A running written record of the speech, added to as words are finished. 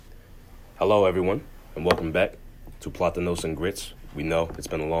Hello, everyone, and welcome back to Platanos and Grits. We know it's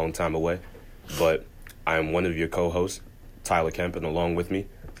been a long time away, but I am one of your co-hosts, Tyler Kemp, and along with me,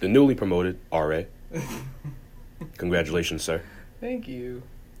 the newly promoted R.A. Congratulations, sir. Thank you.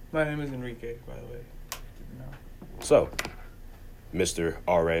 My name is Enrique, by the way. Didn't know. So, Mr.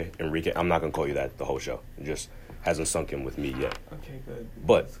 R.A. Enrique, I'm not going to call you that the whole show. It just hasn't sunk in with me yet. Okay, good.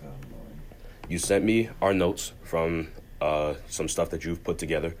 But That's kind of annoying. you sent me our notes from some stuff that you've put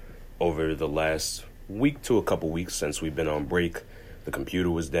together over the last week to a couple weeks since we've been on break. The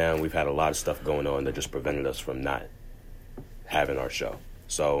computer was down. We've had a lot of stuff going on that just prevented us from not having our show.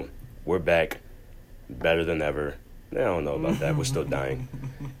 So we're back, better than ever. I don't know about that. We're still dying.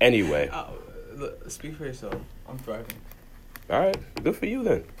 Anyway. Speak for yourself. I'm thriving. All right. Good for you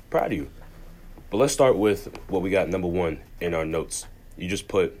then. Proud of you. But let's start with what we got number one in our notes. You just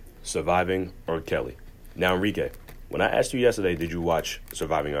put Surviving R. Kelly. Now, Enrique, when I asked you yesterday, did you watch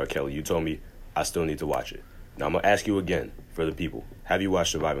Surviving R. Kelly? You told me I still need to watch it. Now, I'm going to ask you again for the people. Have you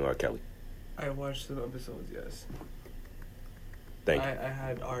watched Surviving R. Kelly? I watched some episodes, yes. Thank you. I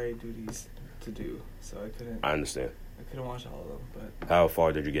had RA duties to do, so I couldn't understand. I couldn't watch all of them, but How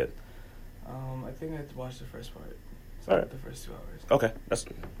far did you get? I think I watched the first part. So All right. the first 2 hours. Okay,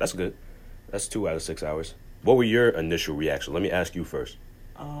 that's good. That's 2 out of 6 hours. What were your initial reaction? Let me ask you first.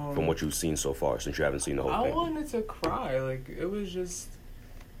 From what you've seen so far, since you haven't seen the whole thing. I wanted to cry. Like, it was just...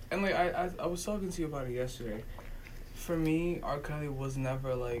 And, like, I was talking to you about it yesterday. For me, R. Kelly was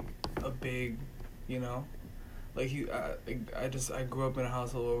never, like, a big, you know? Like, I grew up in a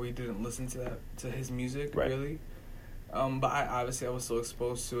household where we didn't listen to his music, right. Really. But I was so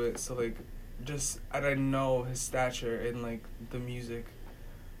exposed to it. So, like, and I know his stature in, like, the music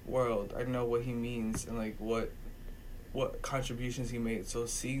world. I know what he means and, like, what contributions he made. So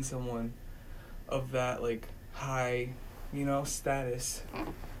seeing someone of that, like, high, you know, status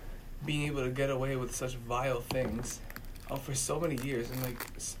being able to get away with such vile things for so many years, and, like,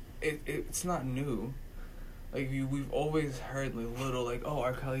 it's not new. Like, we've always heard, like, little, like, oh,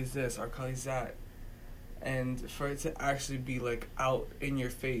 R. Kelly's this, R. Kelly's that. And for it to actually be, like, out in your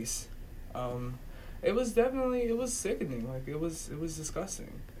face, it was sickening. Like, it was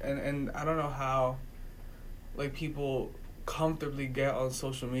disgusting. And I don't know how, like, people comfortably get on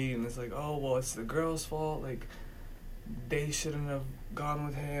social media and it's like, oh, well, it's the girl's fault. Like, they shouldn't have gone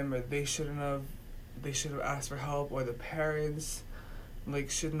with him, or they should have asked for help, or the parents, like,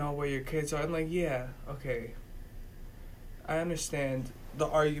 should know where your kids are. I'm like, yeah, okay. I understand the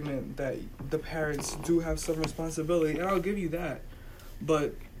argument that the parents do have some responsibility, and I'll give you that.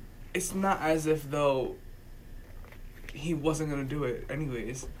 But it's not as if, though, he wasn't going to do it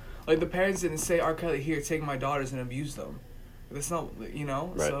anyways. Like, the parents didn't say, R. Kelly, here, take my daughters and abuse them. That's not, you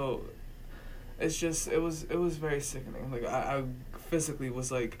know? Right. So, it's just, it was very sickening. Like, I physically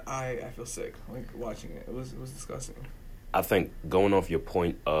was like, I feel sick, like, watching it. It was disgusting. I think going off your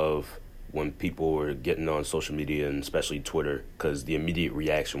point of when people were getting on social media, and especially Twitter, because the immediate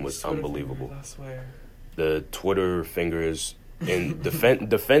reaction was unbelievable. Fingers, I swear. The Twitter fingers in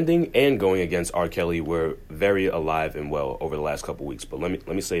defending and going against R. Kelly were very alive and well over the last couple weeks. But let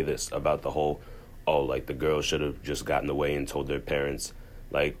me say this about the whole, like, the girls should have just gotten away and told their parents.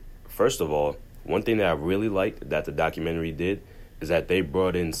 Like, first of all, one thing that I really liked that the documentary did is that they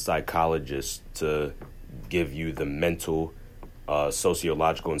brought in psychologists to give you the mental,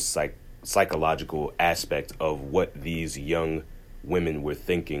 sociological, and psychological aspect of what these young women were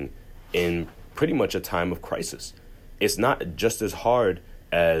thinking in pretty much a time of crisis. It's not just as hard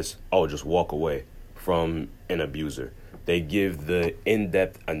as, just walk away from an abuser. They give the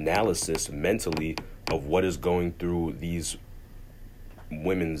in-depth analysis mentally of what is going through these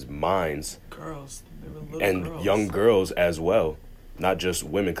women's minds. Girls. They were little and girls. Young girls as well. Not just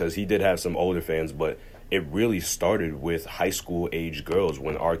women, because he did have some older fans, but it really started with high school age girls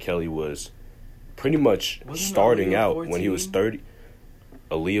when R. Kelly was pretty much starting out 14? when he was 30.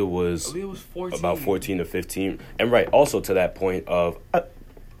 Aaliyah was 14. About 14 or 15. And right, also to that point of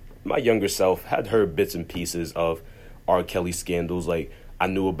my younger self had heard bits and pieces of R. Kelly scandals. Like, I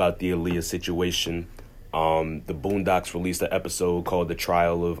knew about the Aaliyah situation. The Boondocks released an episode called The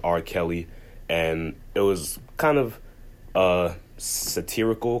Trial of R. Kelly, and it was kind of a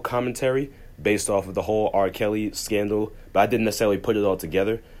satirical commentary based off of the whole R. Kelly scandal, but I didn't necessarily put it all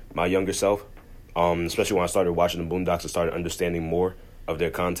together, my younger self, especially when I started watching the Boondocks and started understanding more of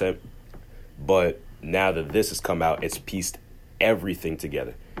their content. But now that this has come out, it's pieced everything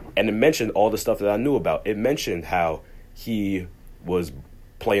together. And it mentioned all the stuff that I knew about. It mentioned how he was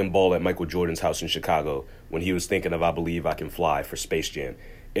playing ball at Michael Jordan's house in Chicago when he was thinking of I Believe I Can Fly for Space Jam.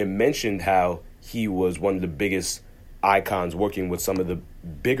 It mentioned how he was one of the biggest icons, working with some of the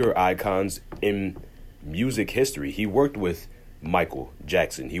bigger icons in music history. He worked with Michael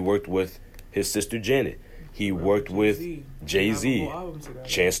Jackson. He worked with his sister Janet. He worked with Jay-Z,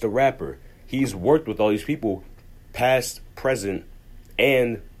 Chance the Rapper. He's worked with all these people, past, present,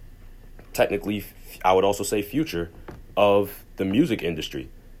 and technically, I would also say future, of the music industry,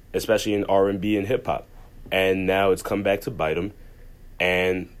 especially in R&B and hip-hop. And now it's come back to bite him,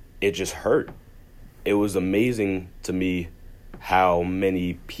 and it just hurt. It was amazing to me how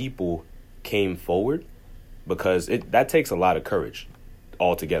many people came forward, because that takes a lot of courage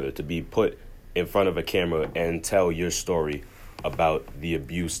altogether to be put in front of a camera and tell your story about the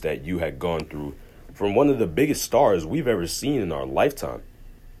abuse that you had gone through from one of the biggest stars we've ever seen in our lifetime.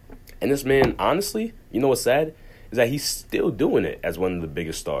 And this man, honestly, you know what's sad? Is that he's still doing it as one of the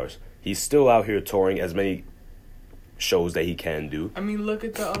biggest stars. He's still out here touring as many shows that he can do. I mean, look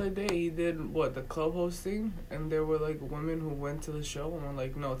at the other day. He did, the club hosting? And there were, women who went to the show and were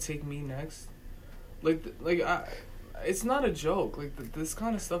like, no, take me next. It's not a joke. This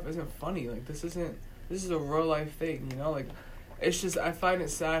kind of stuff isn't funny. This is a real life thing, you know? It's just, I find it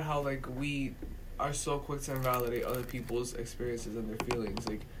sad how, we are so quick to invalidate other people's experiences and their feelings.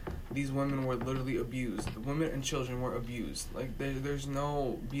 These women were literally abused. The women and children were abused. There's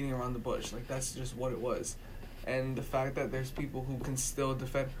no beating around the bush. That's just what it was. And the fact that there's people who can still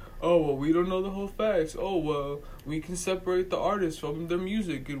defend, oh, well, we don't know the whole facts. Oh, well, we can separate the artist from their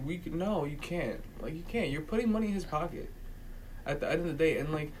music. And no, you can't. You can't. You're putting money in his pocket at the end of the day.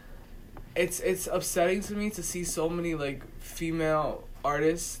 And, it's upsetting to me to see so many, female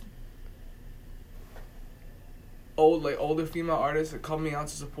artists, older female artists coming out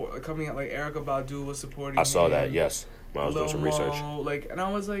to support, coming out, Erykah Badu was supporting I saw that, yes, when I was doing some research. And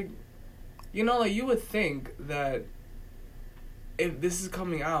I was like, you would think that if this is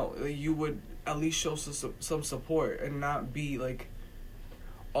coming out, you would at least show some support and not be,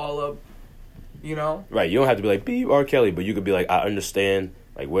 all up, Right, you don't have to be like, beep R. Kelly, but you could be like, I understand,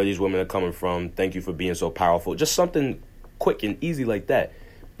 where these women are coming from. Thank you for being so powerful. Just something quick and easy like that.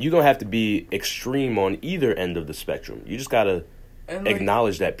 You don't have to be extreme on either end of the spectrum. You just gotta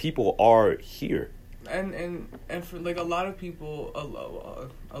acknowledge that people are here. And for a lot of people,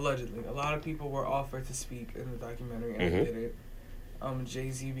 allegedly, a lot of people were offered to speak in the documentary and they did it.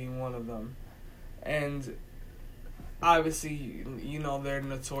 Jay-Z being one of them, and obviously, they're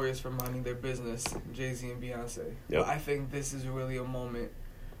notorious for minding their business, Jay-Z and Beyonce. Yep. But I think this is really a moment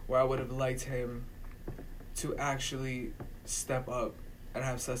where I would have liked him to actually step up and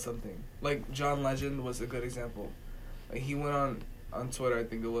have said something. John Legend was a good example. He went on Twitter, I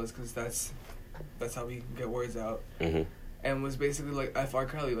think it was, because that's how we get words out, and was basically F. R.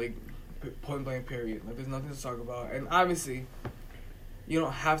 Kelly, point blank period. There's nothing to talk about. And obviously, you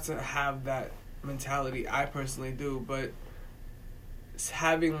don't have to have that mentality. I personally do, but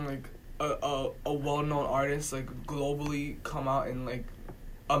having a well-known artist globally come out and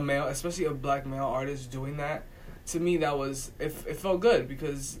a male, especially a black male artist doing that, to me that was it felt good,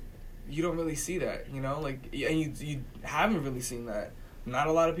 because you don't really see that, and you haven't really seen that. Not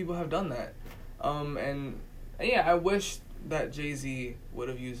a lot of people have done that. And yeah, I wish that Jay-Z would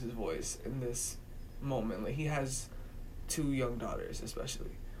have used his voice in this moment. He has 2 young daughters,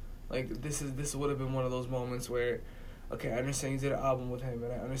 especially. This would have been one of those moments where, okay, I understand you did an album with him,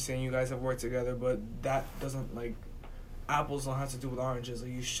 and I understand you guys have worked together, but that doesn't, apples don't have to do with oranges.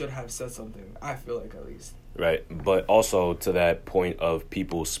 You should have said something, I feel at least. Right, but also to that point of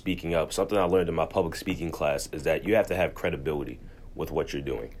people speaking up, something I learned in my public speaking class is that you have to have credibility with what you're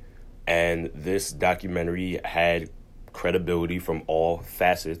doing. And this documentary had credibility from all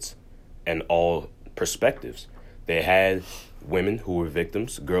facets and all perspectives. They had women who were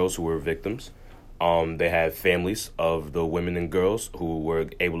victims, girls who were victims. They had families of the women and girls who were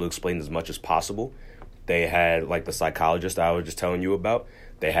able to explain as much as possible. They had, the psychologist I was just telling you about.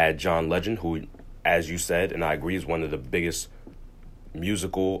 They had John Legend, who, as you said, and I agree, is one of the biggest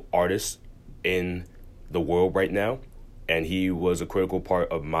musical artists in the world right now. And he was a critical part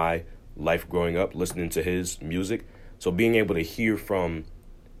of my life growing up, listening to his music. So being able to hear from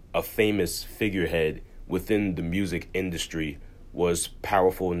a famous figurehead within the music industry was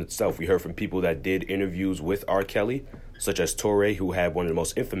powerful in itself. We heard from people that did interviews with R. Kelly, such as Torre, who had one of the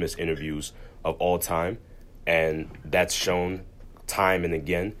most infamous interviews of all time. And that's shown time and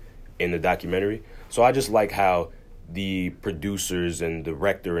again in the documentary. So I just like how the producers and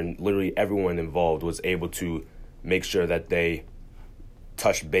director and literally everyone involved was able to make sure that they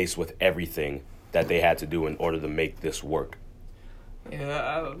touched base with everything that they had to do in order to make this work.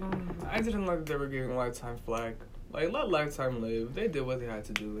 Yeah, I didn't like that they were giving Lifetime flack. Let Lifetime live. They did what they had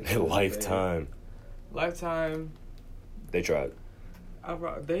to do. Lifetime. Lifetime, They tried.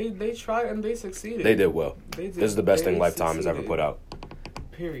 They tried and they succeeded. They did well. They did. This is the best They thing Lifetime has ever succeeded. put out.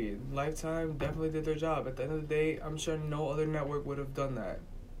 Period. Lifetime definitely did their job. At the end of the day, I'm sure no other network would have done that.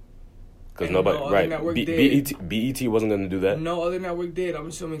 Because And nobody, no other right? network did. BET wasn't going to do that. No other network did, I'm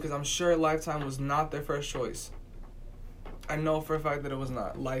assuming, because I'm sure Lifetime was not their first choice. I know for a fact that it was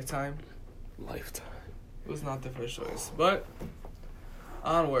not. Lifetime was not their first choice. But,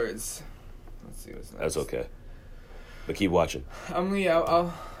 onwards. Let's see what's next. That's okay. But keep watching.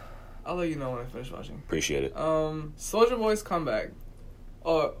 I'll let you know when I finish watching. Appreciate it. Soulja Boy's comeback.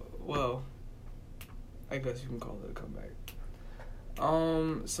 Or, well, I guess you can call it a comeback.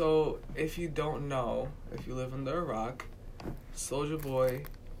 So if you don't know, if you live under a rock, Soulja Boy,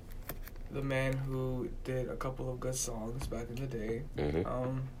 the man who did a couple of good songs back in the day,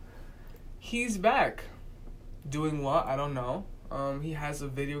 he's back. Doing what? I don't know. He has a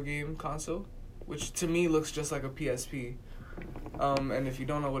video game console, which to me looks just like a PSP. And if you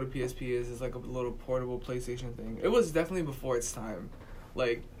don't know what a PSP is, it's like a little portable PlayStation thing. It was definitely before its time.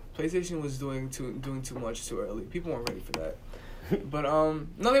 Like, PlayStation was doing too much too early. People weren't ready for that. But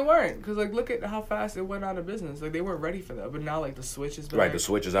no, they weren't, because like look at how fast it went out of business. Like they weren't ready for that. But now like the Switch is back. Right, the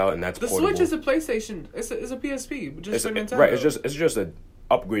Switch is out and that's the portable. Switch is a PlayStation. It's a PSP, just for Nintendo. Right, it's just an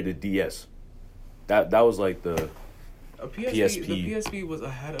upgraded DS. That was like the PSP. The PSP was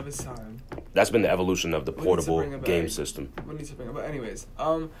ahead of its time. That's been the evolution of the We need to portable bring it game back. system. We need to bring it. But anyways,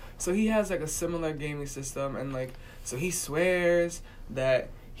 so he has like a similar gaming system, and like so he swears that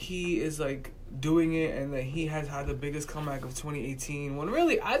he is like doing it and that he has had the biggest comeback of 2018, when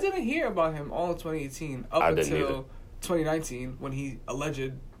really I didn't hear about him all of 2018 up I didn't until either. 2019 when he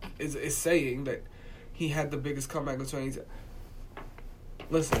is saying that he had the biggest comeback of 2018.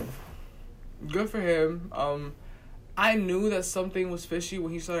 Listen, good for him. I knew that something was fishy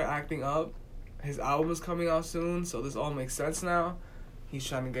when he started acting up. His album is coming out soon, so this all makes sense now. He's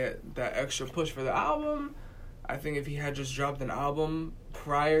trying to get that extra push for the album. I think if he had just dropped an album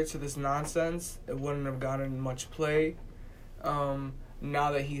prior to this nonsense, it wouldn't have gotten much play. Now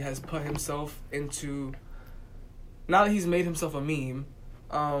that he has put himself into... Now that he's made himself a meme,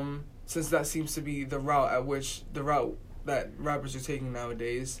 since that seems to be the route that rappers are taking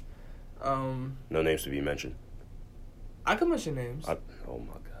nowadays. No names to be mentioned. I could mention names. Oh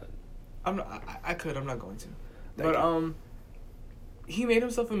my god. I'm not. I could. I'm not going to. Thank But he made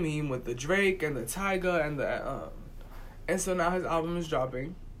himself a meme with the Drake and the Tyga and so now his album is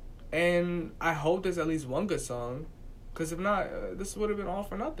dropping, and I hope there's at least one good song, because if not, this would have been all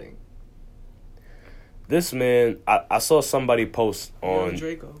for nothing. This man, I saw somebody post on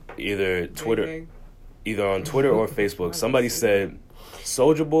Draco. either Twitter, Gang. either on Twitter or Facebook. Somebody said,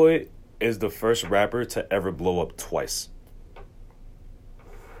 "Soulja Boy is the first rapper to ever blow up twice."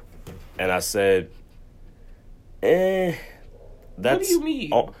 And I said, that's... What do you mean?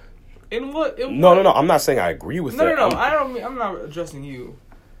 Oh, No. No. I'm not saying I agree with that. No. I'm not addressing you.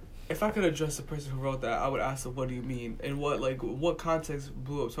 If I could address the person who wrote that, I would ask them, what do you mean? And what context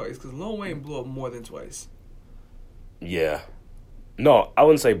blew up twice? Because Lil Wayne blew up more than twice. Yeah. No, I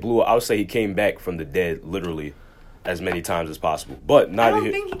wouldn't say blew up. I would say he came back from the dead, literally, as many times as possible. But I neither don't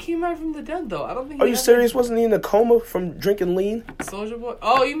here. think he came back from the dead, though. I don't think. Are you serious? Wasn't he in a coma from drinking lean? Soulja Boy?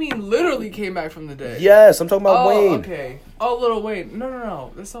 Oh, you mean literally came back from the dead? Yes, I'm talking about Wayne. Okay. Oh, Lil Wayne.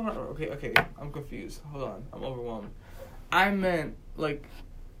 No. That's not. Okay. I'm confused. Hold on. I'm overwhelmed. I meant like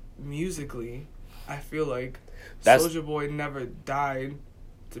musically. I feel like Soulja Boy never died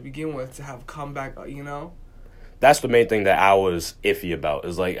to begin with to have come back. You know. That's the main thing that I was iffy about.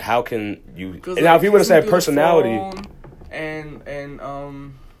 Is like, how can you? And Like, now, if he would have said through the personality, phone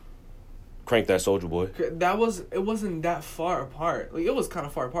and crank that Soulja Boy. it wasn't that far apart. Like it was kind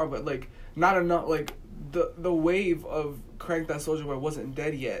of far apart, but like not enough. Like the wave of Crank That Soulja Boy wasn't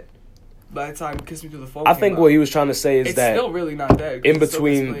dead yet. By the time Kiss Me Through the Phone, I think what he was trying to say is it's that still really not dead. in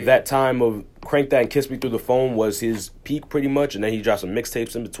between that time of Crank That and Kiss Me Through the Phone was his peak pretty much, and then he dropped some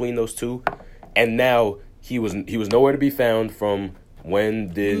mixtapes in between those two, and now he was nowhere to be found from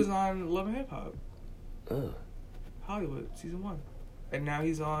when did he was on Love and Hip Hop, Hollywood season 1, and now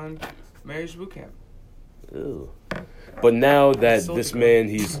he's on Marriage Boot Camp. Ew. But now that Soulja this Boy. man,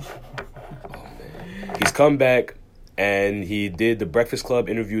 he's come back and he did the Breakfast Club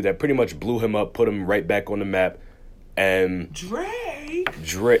interview that pretty much blew him up, put him right back on the map. And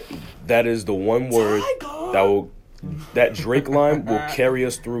Drake, that is the one word Tyga. that Drake line will carry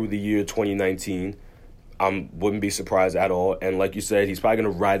us through the year 2019. Wouldn't be surprised at all. And like you said, he's probably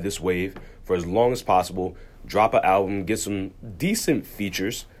going to ride this wave for as long as possible, drop an album, get some decent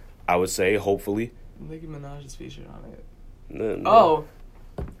features, I would say, hopefully. Nicki Minaj is featured on it. No. Oh,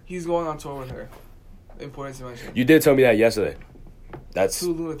 he's going on tour with her. important to mention. You did tell me that yesterday. That's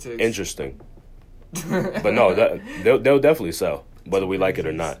 2 lunatics. interesting. But no, they'll definitely sell, whether we like it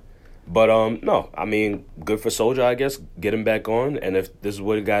or not. But no, I mean, good for Soulja, I guess. Get him back on, and if this is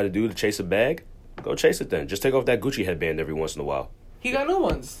what he got to do to chase a bag, go chase it then. Just take off that Gucci headband every once in a while. He got new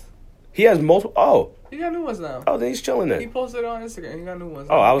ones. He has multiple. Oh, He got new ones now. then he's chilling He then. posted it on Instagram. He got new ones.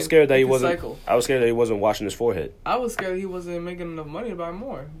 Oh, I was scared that he can wasn't. cycle. I was scared that he wasn't washing his forehead. I was scared he wasn't making enough money to buy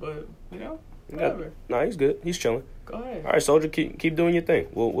more, but whatever. Nah, he's good. He's chilling. Go ahead. All right, Soulja, keep doing your thing.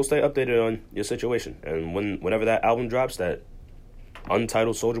 We'll stay updated on your situation, and whenever that album drops, that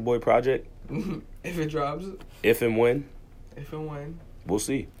untitled Soulja Boy project, If it drops. if and when, We'll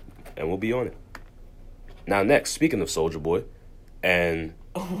see, and we'll be on it. Now, next, speaking of Soulja Boy, and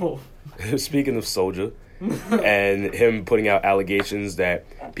speaking of Soulja, and him putting out allegations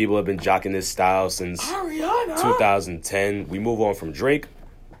that people have been jocking his style since Ariana 2010, we move on from Drake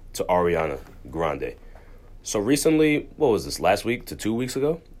to Ariana Grande. So recently, what was this, last week to 2 weeks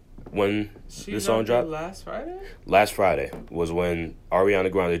ago, when this song dropped? Last Friday? Last Friday was when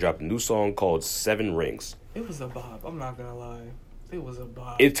Ariana Grande dropped a new song called 7 Rings. It was a bop. I'm not gonna lie. It was a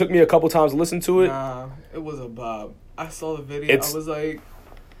bop. It took me a couple times to listen to it. Nah, it was a bop. I saw the video. I was like...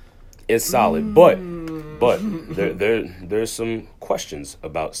 It's solid, but there's some questions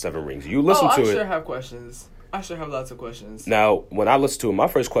about 7 Rings. You listen to it. I sure have questions. I sure have lots of questions. Now, when I listen to it, my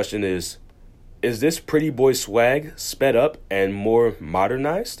first question is this Pretty Boy swag sped up and more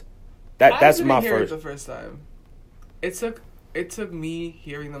modernized? That's my I didn't hear first. it the first time. It took me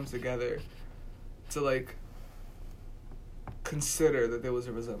hearing them together to like consider that there was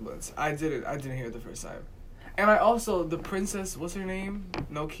a resemblance. I didn't hear it the first time. And I also, the princess, what's her name?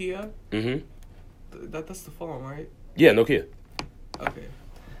 Nokia? Mm-hmm. That's the phone, right? Yeah, Nokia. Okay.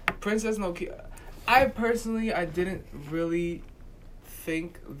 Princess Nokia. I didn't really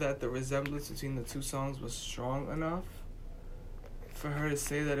think that the resemblance between the two songs was strong enough for her to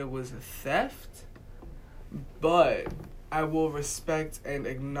say that it was a theft. But I will respect and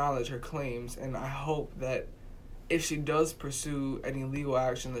acknowledge her claims, and I hope that if she does pursue any legal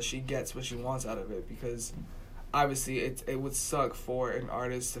action, that she gets what she wants out of it, because obviously it would suck for an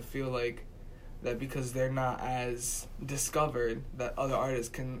artist to feel like that because they're not as discovered that other artists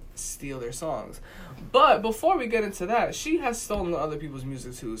can steal their songs. But before we get into that, she has stolen other people's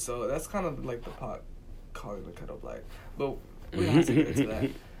music too, so that's kind of like the pot calling the kettle black. But we don't have to get into that.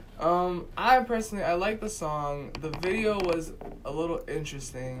 I like the song. The video was a little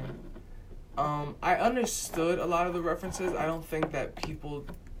interesting. I understood a lot of the references. I don't think that people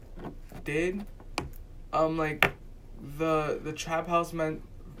did. Like the trap house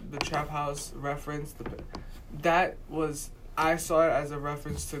reference. That was, I saw it as a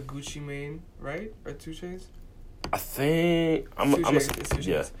reference to Gucci Mane, right? Or 2 Chainz? I think It's 2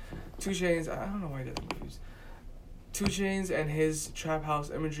 Chainz. 2 Chainz. I don't know why I got confused. 2 Chainz and his trap house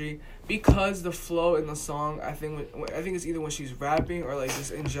imagery, because the flow in the song, I think it's either when she's rapping or like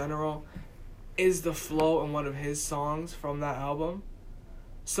just in general, is the flow in one of his songs from that album.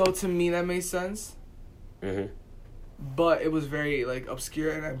 So to me that made sense. Mm-hmm. But it was very like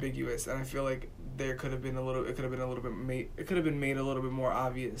obscure and ambiguous, and I feel like it could have been made a little bit more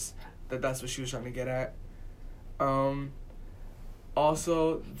obvious that that's what she was trying to get at.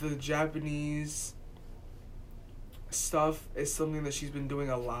 Also, the Japanese stuff is something that she's been doing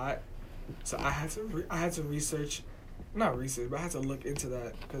a lot, so I had to look into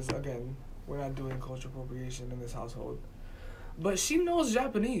that, because again, we're not doing cultural appropriation in this household. But she knows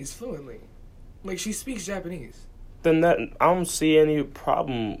Japanese fluently, like she speaks Japanese. Then I don't see any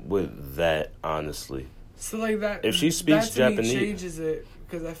problem with that, honestly. So like that, if she speaks that to Japanese, me changes it,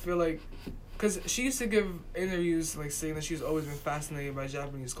 because I feel like, because she used to give interviews like saying that she's always been fascinated by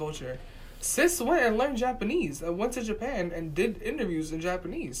Japanese culture. Sis went and learned Japanese and went to Japan and did interviews in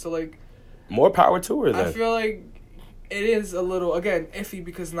Japanese. So like, more power to her then. I feel like it is a little, again, iffy,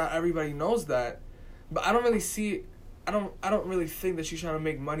 because not everybody knows that. But I don't really see, I don't really think that she's trying to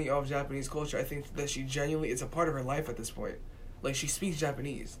make money off Japanese culture. I think that she genuinely, it's a part of her life at this point. Like, she speaks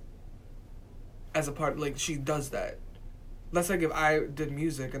Japanese as a part, like, she does that. That's like if I did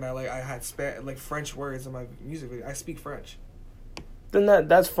music and I had French words in my music video. I speak French. Then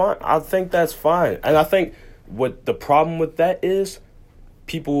that's fine. I think that's fine. And I think what the problem with that is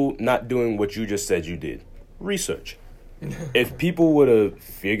people not doing what you just said you did. Research. If people would have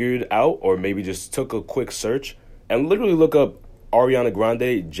figured out, or maybe just took a quick search and literally look up Ariana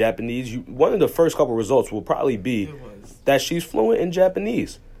Grande Japanese, one of the first couple results will probably be that she's fluent in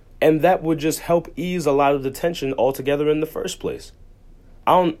Japanese. And that would just help ease a lot of the tension altogether in the first place.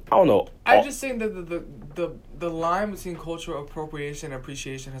 I don't know. I just think that the line between cultural appropriation and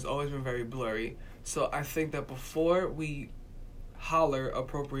appreciation has always been very blurry. So I think that before we holler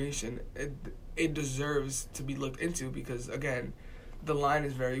appropriation, it deserves to be looked into because, again, the line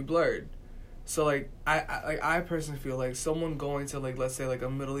is very blurred. So, like, I personally feel like someone going to, like, let's say, like, a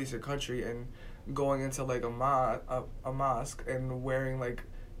Middle Eastern country and going into, like, a mosque and wearing, like,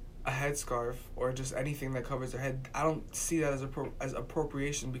 a headscarf or just anything that covers their head, I don't see that as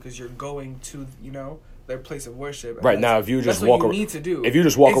appropriation because you're going to, their place of worship. Right, now, if you just walk around, need to do. If you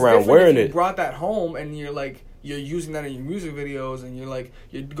just walk around wearing it, you brought that home and you're like, you're using that in your music videos and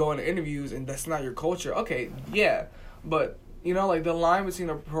you're going to interviews and that's not your culture. Okay, yeah, but like the line between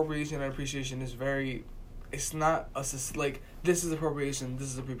appropriation and appreciation is very. It's not like this is appropriation.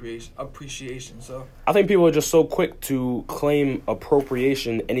 This is appreciation. So I think people are just so quick to claim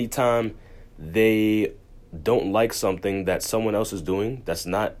appropriation anytime they don't like something that someone else is doing that's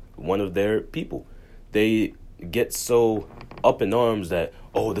not one of their people. They get so up in arms that,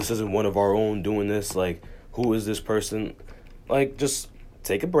 oh, this isn't one of our own doing this. Like, who is this person? Like, just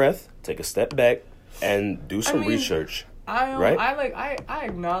take a breath, take a step back, and do some research. Right? I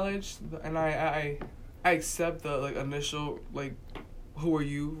acknowledge and I accept the like initial like who are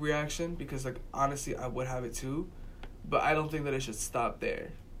you reaction because like honestly I would have it too, but I don't think that it should stop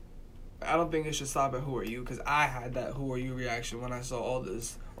there. I don't think it should stop at who are you because I had that who are you reaction when I saw all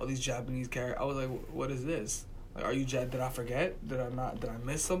these Japanese characters. I was like, what is this? Like, are you did I forget? Did I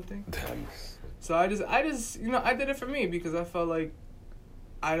miss something? So I just I did it for me because I felt like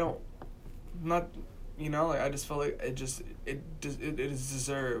I just felt like it is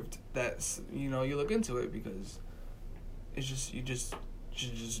deserved that you look into it because it's just you just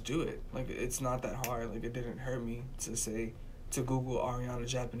do it. Like, it's not that hard. Like, it didn't hurt me to Google Ariana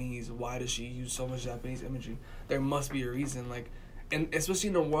Japanese. Why does she use so much Japanese imagery? There must be a reason. Like, and especially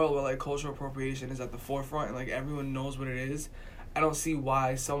in a world where like cultural appropriation is at the forefront and like everyone knows what it is. I don't see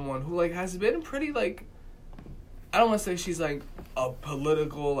why someone who like has been pretty like, I don't want to say she's like a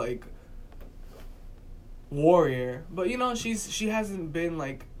political like warrior, but she hasn't been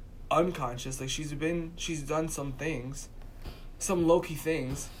like unconscious. Like, she's done some things, some low-key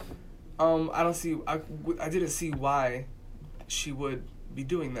things. I didn't see why she would be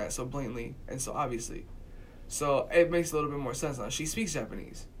doing that so blatantly and so obviously. So it makes a little bit more sense now. She speaks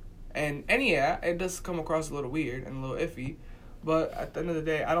Japanese, and yeah, it does come across a little weird and a little iffy, but at the end of the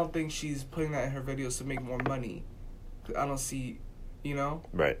day, I don't think she's putting that in her videos to make more money. I don't see.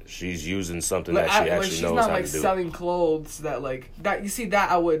 Right. She's using something that she actually knows how to do. She's not like selling clothes that like that. You see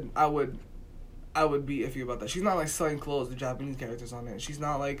that I would be iffy about that. She's not like selling clothes with Japanese characters on it. She's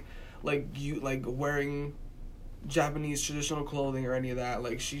not like wearing Japanese traditional clothing or any of that.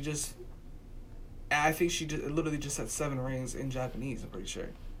 Like, I think she just literally just said 7 rings in Japanese. I'm pretty sure.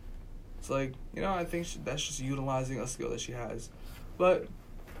 It's like I think that's just utilizing a skill that she has, but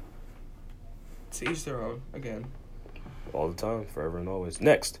to each their own. Again. All the time, forever and always.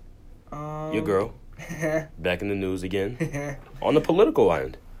 Next, your girl, back in the news again, on the political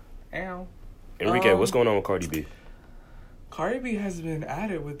end. Ow. Enrique, what's going on with Cardi B? Cardi B has been at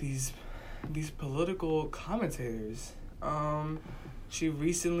it with these political commentators. She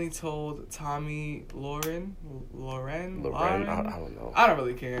recently told Tomi Lahren, I don't know. I don't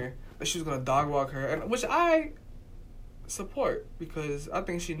really care. That she was gonna dog walk her, and which I support because I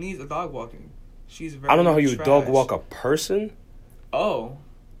think she needs a dog walking. She's very. I don't know how you would dog walk a person. Oh,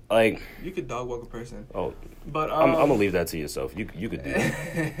 like you could dog walk a person. Oh, but I'm gonna leave that to yourself. You could do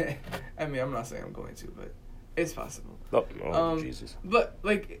that. I mean, I'm not saying I'm going to, but it's possible. Oh, Jesus. But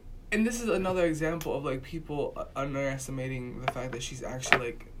like, and this is another example of like people underestimating the fact that she's actually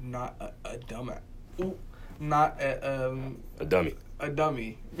like not a dumbass. Not a dummy. A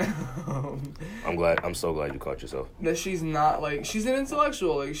dummy. I'm so glad you caught yourself. That she's not like, she's an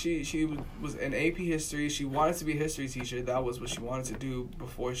intellectual. Like, she was in AP history. She wanted to be a history teacher. That was what she wanted to do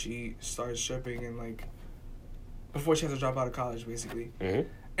before she started stripping and like before she had to drop out of college, basically. Mm-hmm.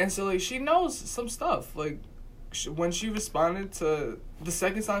 And so like she knows some stuff. Like when she responded to the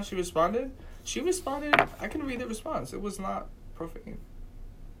second time she responded. I can read the response. It was not profane.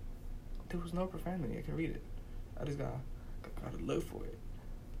 There was no profanity. I can read it. I just gotta look for it.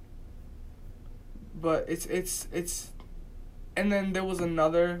 But it's and then there was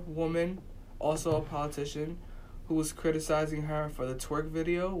another woman, also a politician, who was criticizing her for the twerk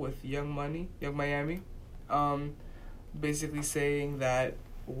video with Young Miami, basically saying that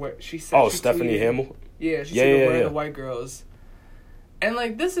what she said. Oh, Stephanie Hamill. Yeah, she said where the white girls. And,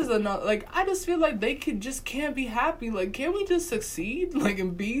 like, this is another, like, I just feel like they can't be happy. Like, can't we just succeed, like,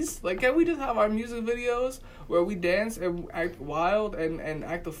 in peace? Like, can't we just have our music videos where we dance and act wild and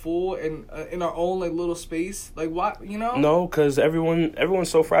act a fool in our own, like, little space? Like, what, you know? No, because everyone's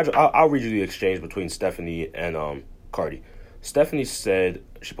so fragile. I'll read you the exchange between Stephanie and Cardi. Stephanie said,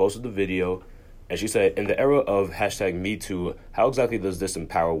 she posted the video, and she said, in the era of #MeToo, how exactly does this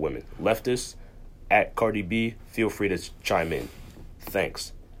empower women? Leftists, at Cardi B, feel free to chime in.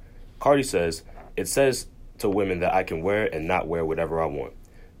 Thanks. Cardi says, it says to women that I can wear and not wear whatever I want.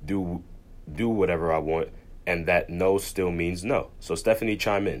 Do whatever I want, and that no still means no. So Stephanie,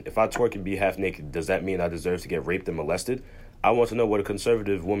 chime in. If I twerk and be half naked, does that mean I deserve to get raped and molested? I want to know what a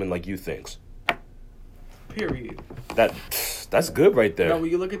conservative woman like you thinks. Period. That's good right there. Now when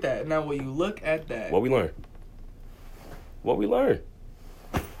you look at that, What we learn?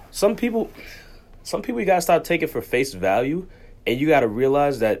 Some people you gotta stop taking for face value. And you got to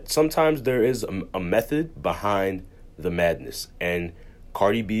realize that sometimes there is a method behind the madness. And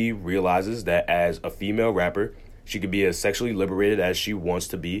Cardi B realizes that as a female rapper, she could be as sexually liberated as she wants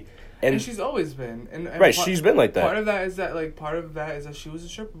to be. And she's always been. And right, she's been like that. Part of that is that she was a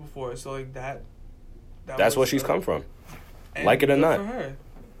stripper before. So, like, that's where she's come from. Like it or not. For her.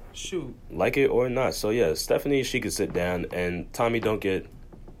 Shoot. Like it or not. So, yeah, Stephanie, she could sit down. And Tommy, don't get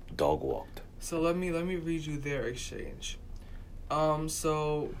dog walked. So, let me read you their exchange.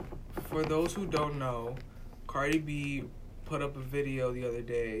 So, for those who don't know, Cardi B put up a video the other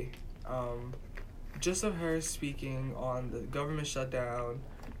day, just of her speaking on the government shutdown,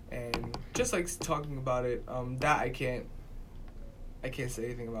 and just, like, talking about it, that I can't say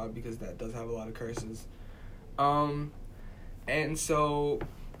anything about because that does have a lot of curses. And so,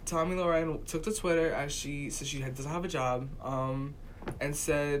 Tomi Lahren took to Twitter as she said she doesn't have a job, and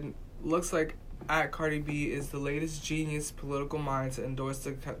said, looks like at Cardi B is the latest genius political mind to endorse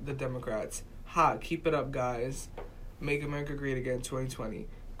the Democrats. Ha, keep it up, guys. Make America great again 2020.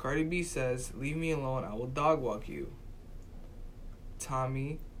 Cardi B says, leave me alone, I will dog walk you.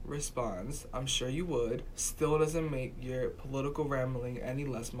 Tommy responds, I'm sure you would. Still doesn't make your political rambling any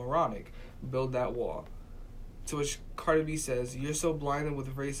less moronic. Build that wall. To which Cardi B says, you're so blinded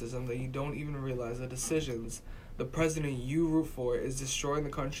with racism that you don't even realize the decisions the president you root for is destroying the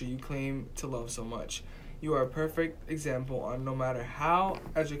country you claim to love so much. You are a perfect example on no matter how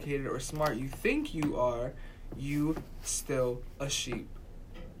educated or smart you think you are, you still a sheep.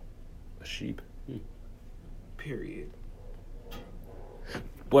 A sheep? Period.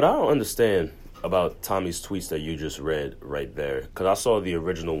 What I don't understand about Tommy's tweets that you just read right there, because I saw the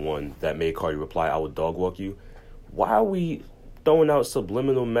original one that made Cardi reply, I would dog walk you. Why are we throwing out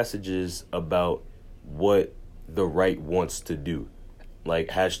subliminal messages about what the right wants to do?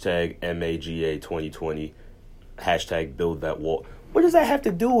 Like #MAGA 2020, #build that wall. What does that have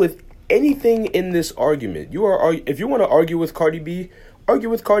to do with anything in this argument? If you want to argue with Cardi B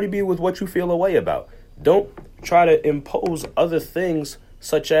with what you feel a way about. Don't try to impose other things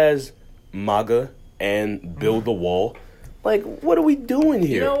such as MAGA and build the wall. Like, what are we doing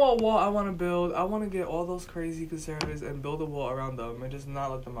here? You know what wall I want to build? I want to get all those crazy conservatives and build a wall around them and just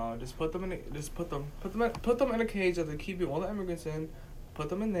not let them out. Just put them in a cage that they're keeping all the immigrants in. Put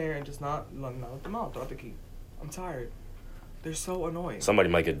them in there and just not let them out throughout the key. I'm tired. They're so annoying. Somebody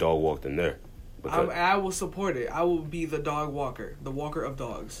might get dog walked in there. I will support it. I will be the dog walker, the walker of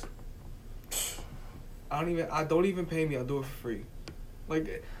dogs. Don't even pay me. I'll do it for free.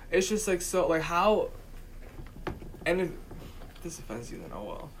 Like, it's just like so. Like how. And if this offends you, then oh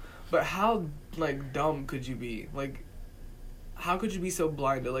well. But how, like, dumb could you be? Like, how could you be so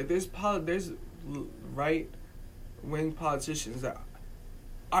blinded? Like, there's right-wing politicians that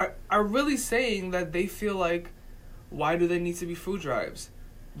are really saying that they feel like, why do they need to be food drives?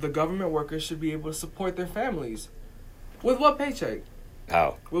 The government workers should be able to support their families. With what paycheck?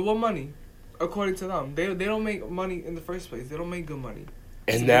 How? With what money? According to them. They don't make money in the first place. They don't make good money.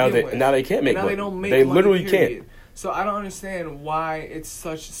 And now they can't make money. They don't make money, literally period. can't. So I don't understand why it's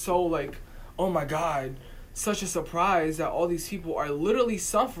so like, oh my God, such a surprise that all these people are literally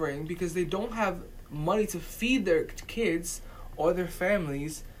suffering because they don't have money to feed their kids or their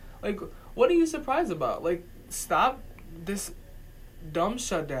families. Like, what are you surprised about? Like, stop this dumb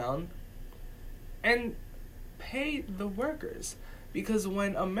shutdown and pay the workers. Because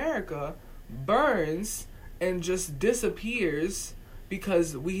when America burns and just disappears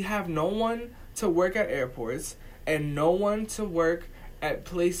because we have no one to work at airports and no one to work at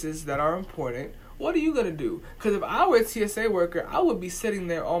places that are important, what are you going to do? Because if I were a TSA worker, I would be sitting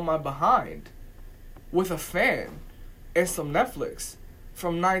there on my behind with a fan and some Netflix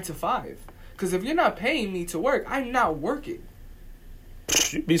from 9 to 5. Because if you're not paying me to work, I'm not working.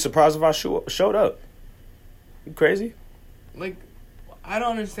 You'd be surprised if I showed up. You crazy? Like, I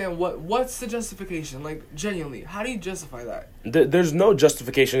don't understand what's the justification. Like, genuinely, how do you justify that? There's no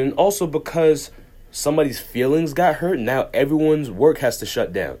justification, and also because somebody's feelings got hurt, now everyone's work has to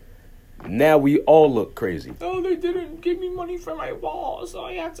shut down. Now we all look crazy. Oh, they didn't give me money for my wall, so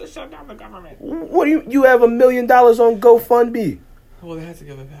I had to shut down the government. What do you have $1 million on GoFundMe? Well, they had to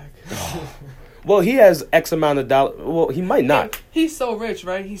give it back. Well, he has X amount of dollars. Well, he might not. He's so rich,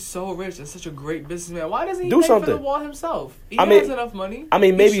 right? He's so rich and such a great businessman. Why doesn't he Do pay something for the wall himself? He has enough money. I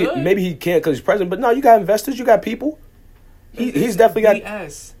mean, maybe he can't because he's president. But no, you got investors. You got people. He's definitely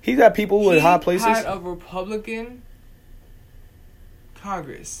got. He's got people in high places. He had a Republican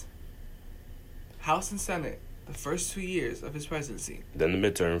Congress, House and Senate, the first 2 years of his presidency. Then the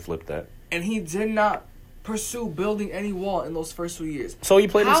midterm flipped that. And he did not pursue building any wall in those first 2 years. So he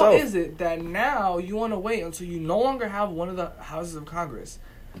played himself. How is it that now you want to wait until you no longer have one of the houses of Congress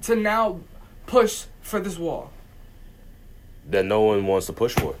to now push for this wall? That no one wants to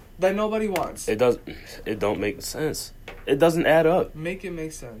push for. That nobody wants. It don't make sense. It doesn't add up. Make it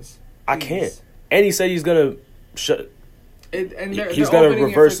make sense. Please. I can't. And he said he's gonna shut. He's gonna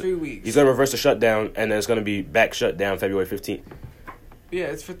reverse it for 3 weeks. He's gonna reverse the shutdown, and then it's gonna be back shut down February 15th. Yeah,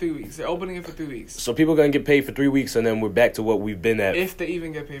 it's for 3 weeks. They're opening it for 3 weeks. So people are gonna get paid for 3 weeks, and then we're back to what we've been at. If they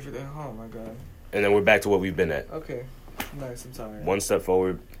even get paid for that, oh my god. And then we're back to what we've been at. Okay, nice. I'm tired. 1 step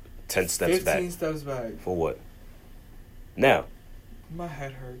forward, 10 steps 15 back. 15 steps back. For what? Now. My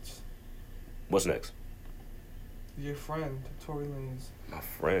head hurts. What's next? Your friend, Tory Lanez. My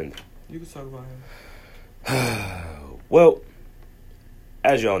friend. You can talk about him. Well,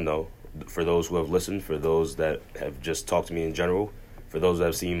 as y'all know, for those who have listened, for those that have just talked to me in general, for those that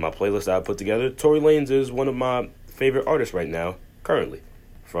have seen my playlist that I put together, Tory Lanez is one of my favorite artists right now, currently,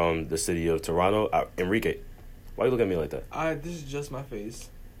 from the city of Toronto. Enrique, why you look at me like that? This is just my face.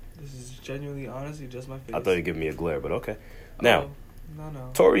 This is genuinely, honestly, just my face. I thought you'd give me a glare, but okay. Now,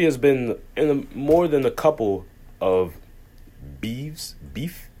 no. Tory has been in more than a couple of beefs.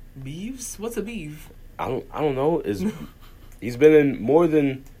 Beefs? What's a beef? I don't know. He's been in more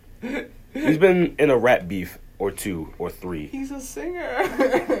than. He's been in a rap beef or 2 or 3. He's a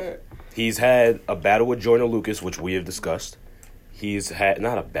singer. He's had a battle with Joyner Lucas, which we have discussed. He's had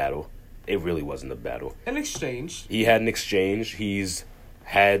not a battle. It really wasn't a battle. An exchange. He had an exchange. He's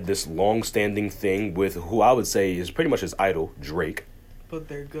had this long-standing thing with who I would say is pretty much his idol, Drake. But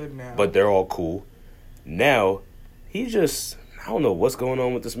they're good now. But they're all cool. Now, I don't know what's going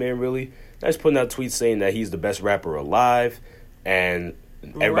on with this man, really. Now he's putting out tweets saying that he's the best rapper alive, and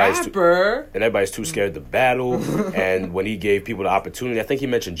everybody's too scared to battle. And when he gave people the opportunity, I think he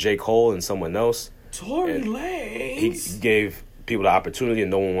mentioned J. Cole and someone else. Tory Lanez. He gave people the opportunity,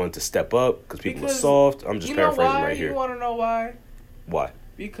 and no one wanted to step up because people were soft. I'm just paraphrasing right here. You want to know why? Why?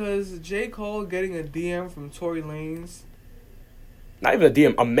 Because J. Cole getting a DM from Tory Lanez. Not even a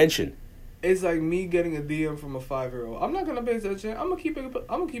DM, a mention. It's like me getting a DM from a 5-year-old. I'm not gonna pay attention. I'm gonna keep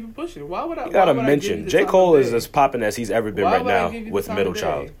it pushing. Why would I? You gotta mention. J. Cole is as popping as he's ever been right now with Middle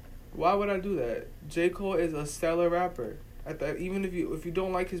Child. Why would I do that? J. Cole is a stellar rapper. Even if you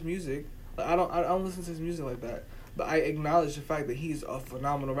don't like his music, like I don't listen to his music like that. But I acknowledge the fact that he's a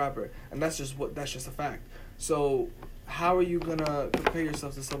phenomenal rapper, and that's just a fact. So how are you gonna compare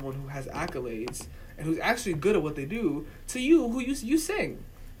yourself to someone who has accolades and who's actually good at what they do to you, who you sing?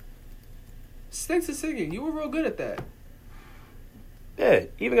 Stick to singing. You were real good at that. Yeah,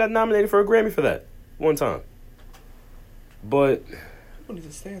 even got nominated for a Grammy for that one time. But people need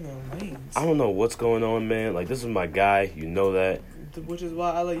to stay in their lanes. I don't know what's going on, man. Like, this is my guy. You know that. Which is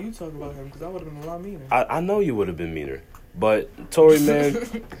why I let you talk about him, because I would have been a lot meaner. I know you would have been meaner. But Tory,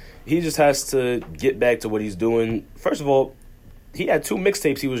 man, he just has to get back to what he's doing. First of all, he had 2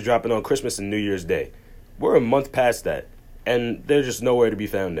 mixtapes he was dropping on Christmas and New Year's Day. We're a month past that, and they're just nowhere to be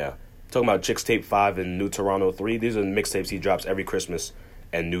found now. Talking about Chicks Tape 5 and New Toronto 3. These are the mixtapes he drops every Christmas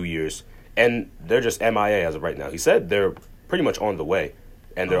and New Year's. And they're just MIA as of right now. He said they're pretty much on the way,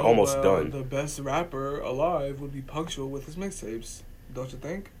 and they're almost done. The best rapper alive would be punctual with his mixtapes. Don't you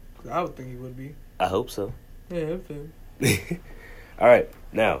think? 'Cause I would think he would be. I hope so. Yeah, All right,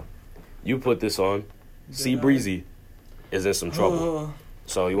 now, you put this on. C Breezy is in some trouble.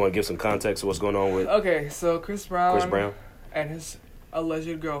 So you want to give some context of what's going on with... Okay, so Chris Brown and his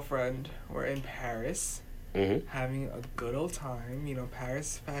alleged girlfriend were in Paris having a good old time. You know,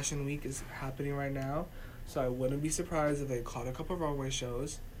 Paris Fashion Week is happening right now, so I wouldn't be surprised if they caught a couple of runway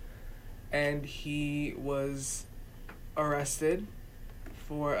shows. And he was arrested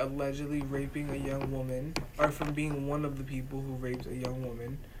for allegedly raping a young woman, or from being one of the people who raped a young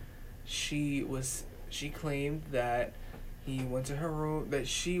woman. She claimed that he went to her room, that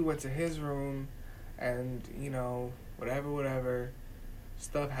she went to his room, and, whatever,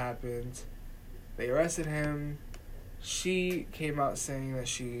 stuff happened. They arrested him. She came out saying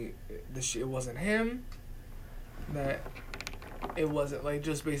that it wasn't him, that it wasn't, like,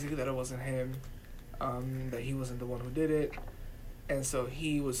 just basically that it wasn't him, that he wasn't the one who did it, and so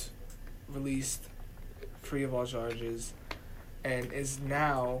he was released free of all charges, and is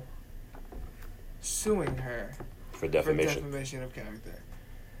now suing her for defamation. For defamation of character.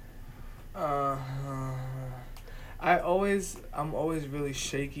 I'm always really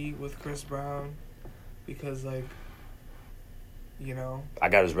shaky with Chris Brown because, like, I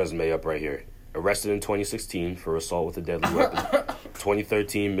got his resume up right here. Arrested in 2016 for assault with a deadly weapon.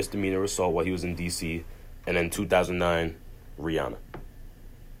 2013 misdemeanor assault while he was in D.C. And then 2009, Rihanna.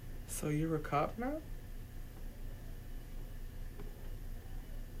 So you're a cop now?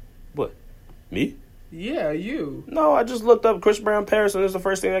 What? Me? Yeah, you. No, I just looked up Chris Brown Paris, and it's the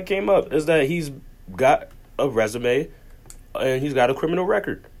first thing that came up is that he's got a resume and he's got a criminal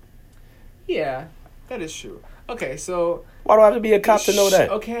record. Yeah, that is true. Okay, so... Why do I have to be a cop to know that?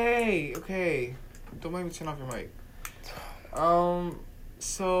 Okay. Don't make me turn off your mic.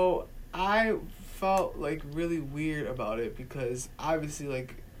 So I felt, like, really weird about it because obviously,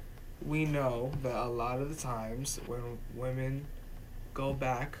 like, we know that a lot of the times when women go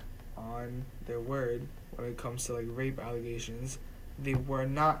back on their word when it comes to, like, rape allegations, they were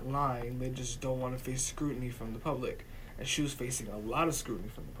not lying. They just don't want to face scrutiny from the public. And she was facing a lot of scrutiny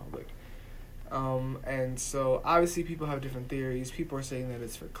from the public. And so obviously people have different theories. People are saying that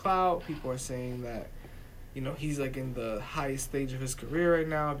it's for clout. People are saying that, he's, like, in the highest stage of his career right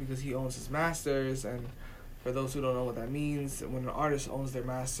now because he owns his masters. And for those who don't know what that means, when an artist owns their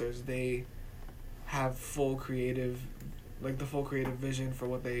masters, they have the full creative vision for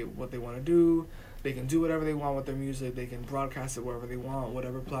what they want to do. They can do whatever they want with their music. They can broadcast it wherever they want,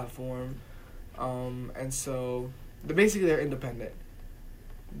 whatever platform. And so they're independent.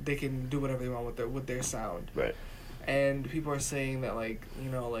 They can do whatever they want with their sound. Right. And people are saying that, like,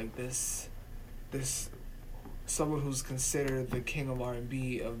 this someone who's considered the king of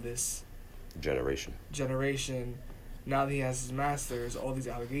R&B of this generation, now that he has his masters, all these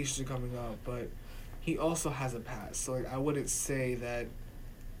allegations are coming up, but he also has a past. So, like, I wouldn't say that,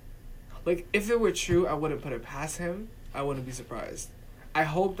 like, if it were true, I wouldn't put it past him. I wouldn't be surprised. I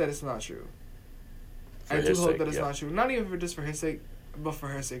hope that it's not true. I do hope that it's not true. Not even just for his sake, but for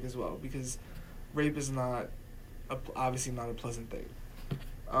her sake as well, because rape is obviously not a pleasant thing.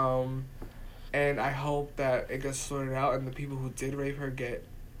 And I hope that it gets sorted out and the people who did rape her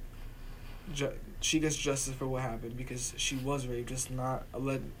she gets justice for what happened, because she was raped, just not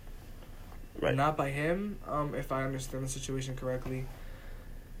not by him, if I understand the situation correctly.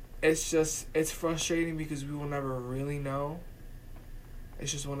 It's frustrating because we will never really know.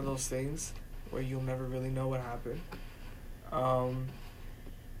 It's just one of those things where you'll never really know what happened.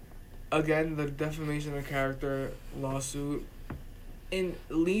 Again, the defamation of character lawsuit, it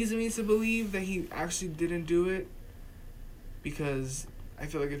leads me to believe that he actually didn't do it, because I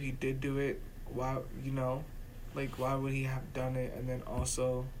feel like if he did do it, why would he have done it and then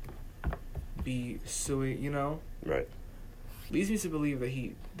also be suing, Right. Leads me to believe that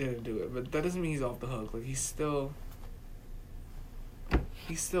he didn't do it, but that doesn't mean he's off the hook. Like, he's still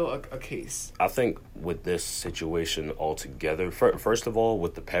a case. I think with this situation altogether, first of all,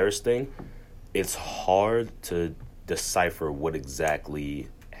 with the Paris thing, it's hard to decipher what exactly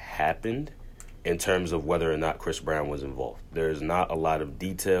happened in terms of whether or not Chris Brown was involved. There's not a lot of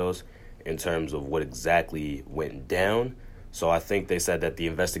details in terms of what exactly went down. So I think they said that the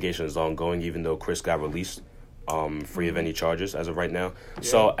investigation is ongoing, even though Chris got released free of any charges as of right now. Yeah.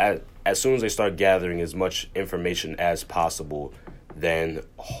 So as soon as they start gathering as much information as possible, then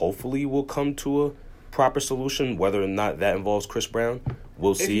hopefully we'll come to a proper solution. Whether or not that involves Chris Brown,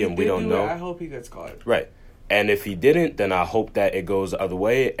 we'll see, and we don't know. I hope he gets caught. Right. And if he didn't, then I hope that it goes the other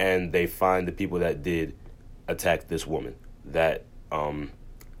way and they find the people that did attack this woman that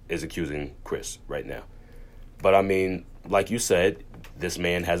is accusing Chris right now. But, I mean, like you said, this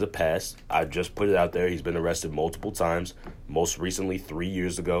man has a past. I just put it out there. He's been arrested multiple times, most recently 3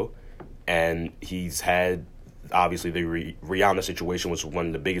 years ago. And he's had, obviously, the Rihanna situation was one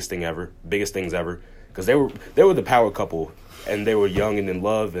of the biggest things ever, because they were the power couple, and they were young and in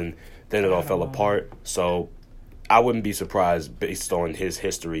love, and then it all fell apart. So I wouldn't be surprised, based on his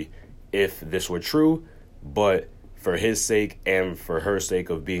history, if this were true. But for his sake and for her sake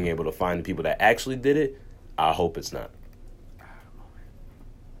of being able to find the people that actually did it, I hope it's not.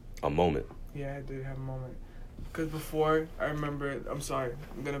 A moment. Yeah, I did have a moment. Because before, I remember, I'm sorry,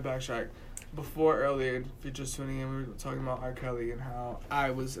 I'm going to backtrack. before earlier, if you're just tuning in, we were talking about R. Kelly and how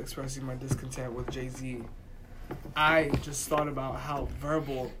I was expressing my discontent with Jay-Z. I just thought about how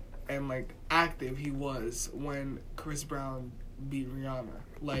verbal and like active he was when Chris Brown beat Rihanna.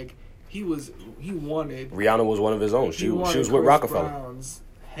 Like he wanted Rihanna was one of his own. She was with Chris Rockefeller. Brown's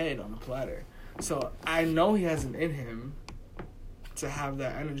head on the platter. So I know he has it in him to have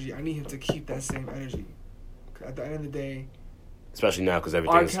that energy. I need him to keep that same energy. At the end of the day, Especially now because R.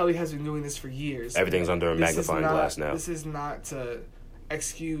 everything's Kelly has been doing this for years. everything's under a magnifying glass now. This is not to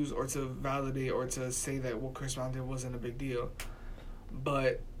excuse or to validate or to say that what Chris Brown did wasn't a big deal.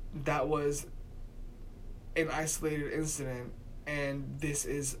 But that was an isolated incident, and this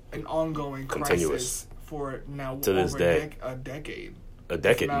is an ongoing Continuous. crisis for now To this over day. a decade. A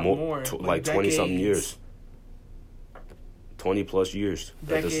decade, not more, more, like 20-something decades. years. 20-plus years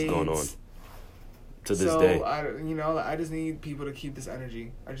that this is going on. Decades. To this so, day. I just need people to keep this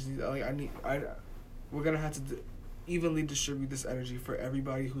energy. We're gonna have to evenly distribute this energy for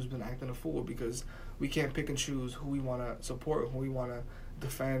everybody who's been acting a fool, because we can't pick and choose who we want to support, who we want to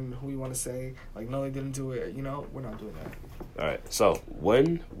defend, who we want to say like no, they didn't do it. We're not doing that. All right. So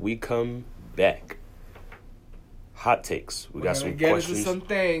when we come back, hot takes. We got some questions. Into some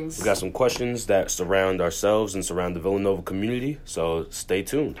things. We got some questions that surround ourselves and surround the Villanova community. So stay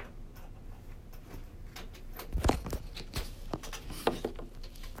tuned.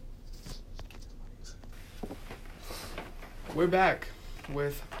 We're back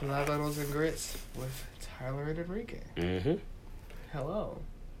with Plátanos and Grits with Tyler and Enrique. Mm-hmm. Hello.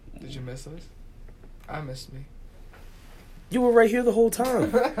 Did you miss us? I missed me. You were right here the whole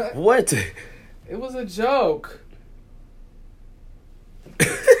time. What? It was a joke. Oh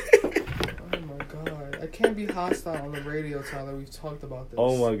my god. I can't be hostile on the radio, Tyler. We've talked about this.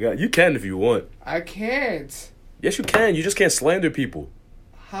 Oh my god. You can if you want. I can't. Yes, you can. You just can't slander people.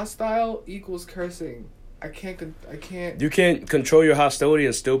 Hostile equals cursing. I can't. You can't control your hostility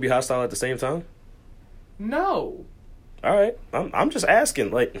and still be hostile at the same time? No. All right. I'm just asking.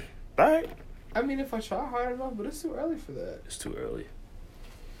 Like, all right. I mean, if I try hard enough, but it's too early for that. It's too early.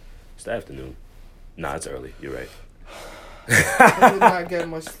 It's the afternoon. Nah, it's early. You're right. I did not get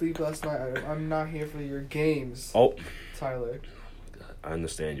much sleep last night. I'm not here for your games. Oh. Tyler. I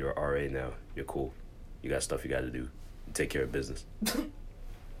understand you're a RA now. You're cool. You got stuff you got to do. You take care of business. You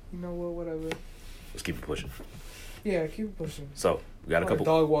know what? Whatever. Let's keep it pushing. Yeah, keep it pushing. So, we got a couple.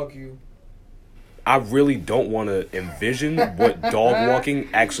 Dog walk you. I really don't want to envision what dog walking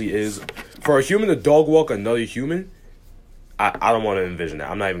actually is. For a human to dog walk another human, I don't want to envision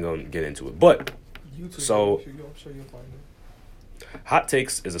that. I'm not even going to get into it. But, so, I'm sure you'll find it. Hot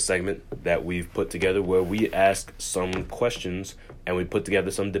Takes is a segment that we've put together where we ask some questions and we put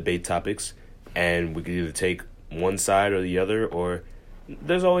together some debate topics, and we can either take one side or the other, or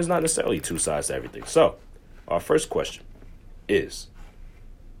there's always not necessarily two sides to everything. So, our first question is,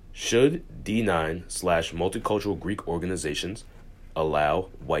 should D9/multicultural Greek organizations allow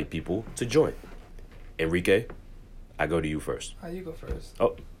white people to join? Enrique, I go to you first. You go first.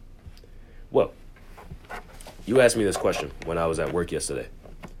 Oh, well, you asked me this question when I was at work yesterday,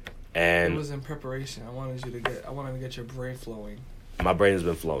 and it was in preparation. I wanted to get your brain flowing. my brain has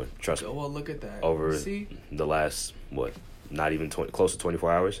been flowing. Trust me. Well, look at that. Over See? the last not even close to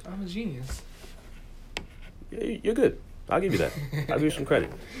 24 hours. I'm a genius. Yeah, you're good. I'll give you that. I'll give you some credit.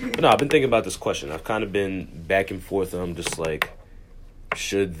 But no, I've been thinking about this question. I've kind of been back and forth. And I'm just like,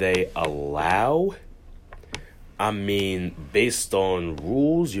 should they allow? I mean, based on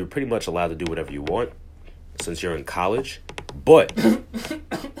rules, you're pretty much allowed to do whatever you want since you're in college. But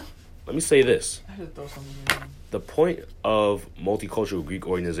let me say this. I had to throw something in. The point of multicultural Greek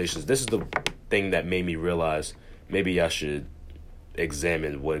organizations, this is the thing that made me realize maybe I should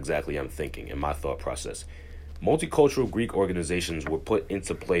examine what exactly I'm thinking in my thought process. Multicultural Greek organizations were put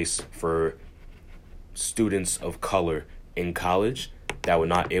into place for students of color in college that were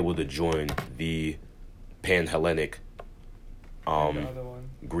not able to join the Pan-Hellenic The other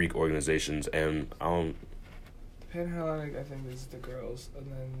one. Greek organizations. And Pan-Hellenic, I think, is the girls,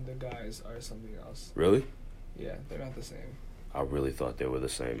 and then the guys are something else. really? Yeah, they're not the same. I really thought they were the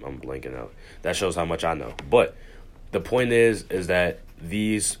same. I'm blanking out. That shows how much I know. But the point is that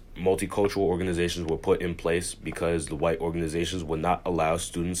these multicultural organizations were put in place because the white organizations would not allow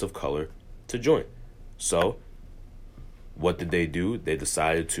students of color to join. So, what did they do? They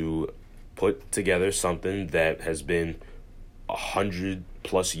decided to put together something that has been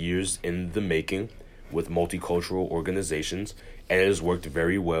 100+ years in the making with multicultural organizations, and it has worked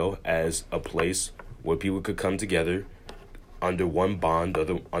very well as a place where people could come together under one bond,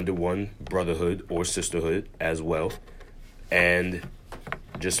 under one brotherhood or sisterhood as well, and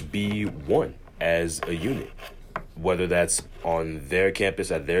just be one as a unit, whether that's on their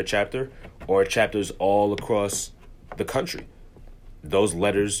campus at their chapter or chapters all across the country. Those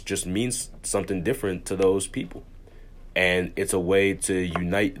letters just means something different to those people. And it's a way to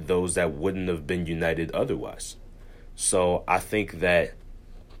unite those that wouldn't have been united otherwise. So I think that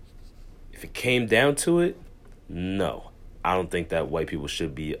if it came down to it, no, I don't think that white people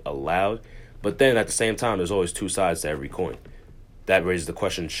should be allowed. But then at the same time, there's always two sides to every coin. That raises the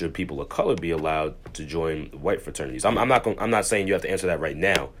question: should people of color be allowed to join white fraternities? I'm not saying you have to answer that right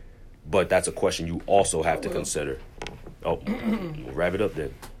now, but that's a question you also have to consider. Oh, we'll wrap it up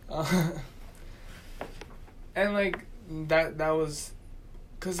then. And like that was,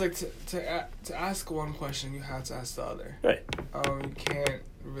 cause like to ask one question, you have to ask the other. Right. You can't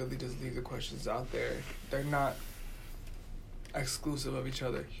really just leave the questions out there. They're not exclusive of each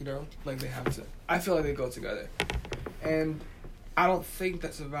other, you know? Like they have to. I feel like they go together, and I don't think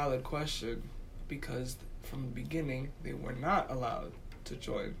that's a valid question because from the beginning they were not allowed to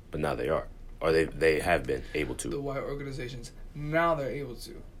join. But now they are. Or they have been able to. The white organizations. Now they're able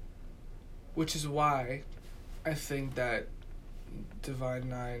to. Which is why I think that Divine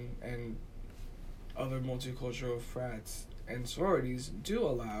Nine and other multicultural frats and sororities do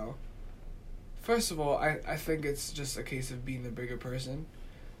allow. First of all, I think it's just a case of being the bigger person.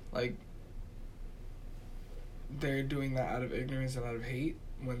 Like, they're doing that out of ignorance and out of hate.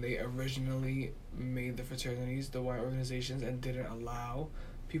 When they originally made the fraternities, the white organizations, and didn't allow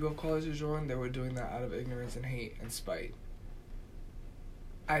people of color to join, they were doing that out of ignorance and hate and spite.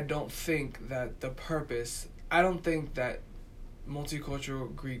 I don't think that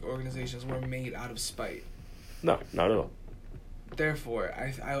multicultural Greek organizations were made out of spite. No, not at all. Therefore,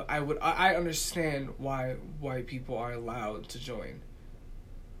 I understand why white people are allowed to join.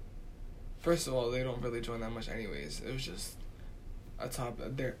 First of all, they don't really join that much anyways. It was just a top.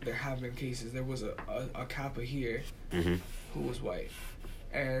 There have been cases. There was a Kappa here who was white,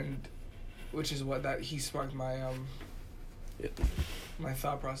 and which is what that he sparked my my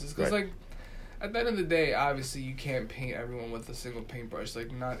thought process. Because like at the end of the day, obviously you can't paint everyone with a single paintbrush.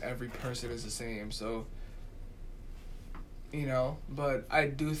 Like not every person is the same. So you know, but I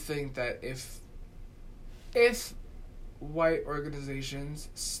do think that if white organizations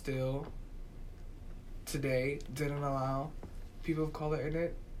still today didn't allow people of color in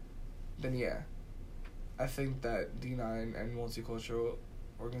it, then yeah, I think that D9 and multicultural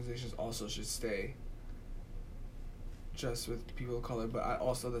organizations also should stay just with people of color, but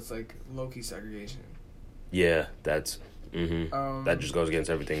that's like low-key segregation. Yeah, that's that just goes against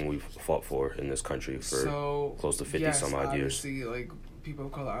everything we've fought for in this country for close to 50 some odd years. Obviously, like people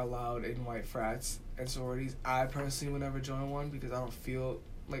of color are allowed in white frats and sororities. I personally would never join one because I don't feel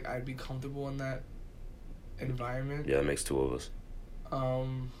like I'd be comfortable in that environment. Yeah, that makes two of us.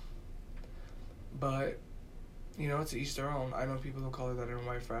 But you know, to each their own. I know people of color that are in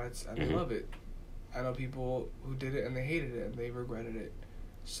white frats and they love it. I know people who did it and they hated it and they regretted it.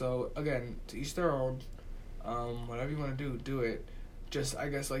 So again, to each their own. Whatever you want to do it. Just, I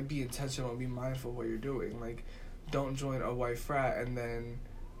guess, like, be intentional and be mindful of what you're doing. Like, don't join a white frat and then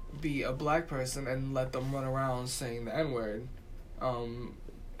be a black person and let them run around saying the N-word.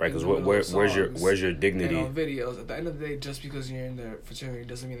 Right, because where's your dignity? And on videos. At the end of the day, just because you're in their fraternity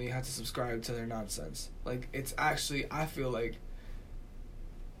doesn't mean that you have to subscribe to their nonsense. Like, it's actually, I feel like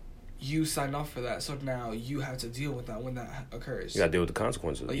you signed up for that, so now you have to deal with that when that occurs. You gotta deal with the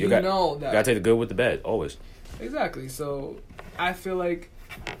consequences. Like, you know that. You gotta take the good with the bad, always. Exactly. So, I feel like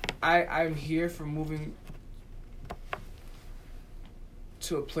I'm here for moving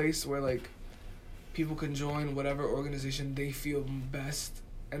to a place where, like, people can join whatever organization they feel best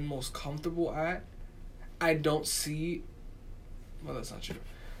and most comfortable at. I don't see... Well, that's not true.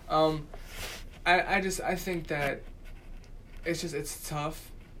 I think that it's tough.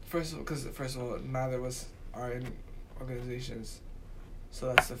 First of all, neither of us are in organizations, so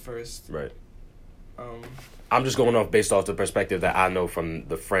that's the first. Right. I'm just going based off the perspective that I know from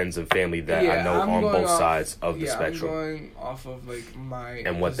the friends and family that I know on both sides of the spectrum. I'm going off of like my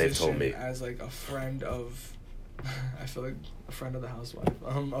and what they've told me as like a friend of. I feel like a friend of the housewife.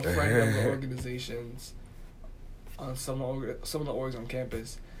 A friend of the organizations. On some of the orgs on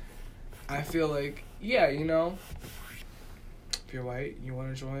campus, I feel like you know. If you're white, you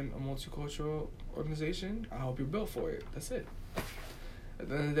want to join a multicultural organization, I hope you're built for it. That's it. At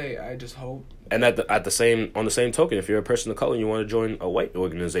the end of the day, I just hope. And on the same token, if you're a person of color and you want to join a white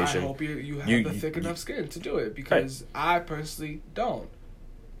organization, I hope you have the thick enough skin to do it because I personally don't.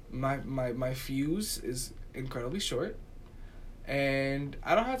 My fuse is incredibly short, and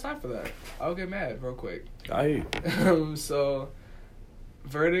I don't have time for that. I'll get mad real quick. I hear you. So,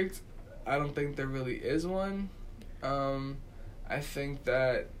 verdict, I don't think there really is one. I think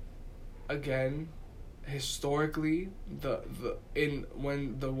that, again, historically,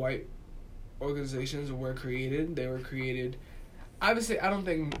 when the white organizations were created, they were created. Obviously, I don't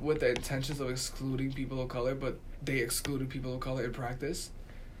think with the intentions of excluding people of color, but they excluded people of color in practice.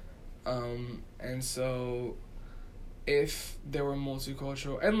 And so, if there were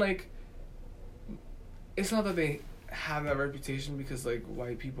multicultural, and like, it's not that they have that reputation because like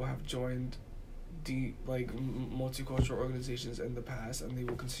white people have joined multicultural organizations in the past, and they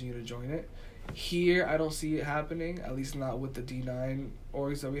will continue to join it. Here, I don't see it happening, at least not with the D9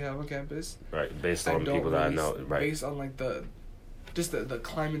 orgs that we have on campus. Right, based on people that I know. Right. Based on like the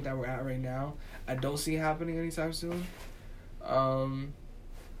climate that we're at right now, I don't see it happening anytime soon.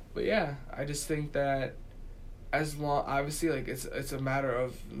 But yeah, I just think that as long, obviously, like it's a matter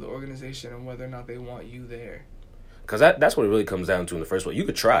of the organization and whether or not they want you there. Because that's what it really comes down to in the first place. You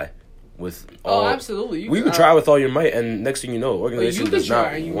could try with all... Oh, absolutely. You could try with all your might, and next thing you know, organization does not... You could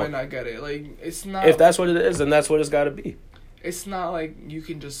try and you might not get it. Like, it's not... If that's what it is, then that's what it's got to be. It's not like you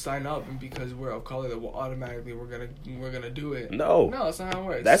can just sign up and because we're of color that will automatically we're gonna do it. No, that's not how it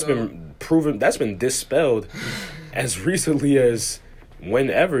works. That's been proven. That's been dispelled as recently as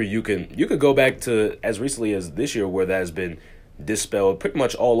whenever you could go back to as recently as this year where that has been dispelled pretty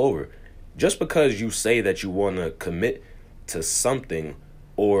much all over. Just because you say that you want to commit to something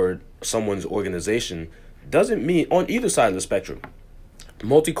or someone's organization doesn't mean on either side of the spectrum,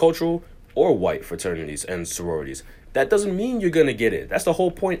 multicultural or white fraternities and sororities. That doesn't mean you're going to get it. That's the whole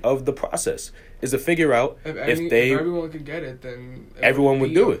point of the process, is to figure out if everyone could get it, then everyone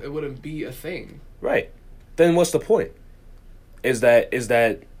would do it. It wouldn't be a thing. Right. Then what's the point? Is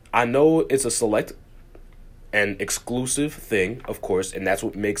that I know it's a select and exclusive thing, of course, and that's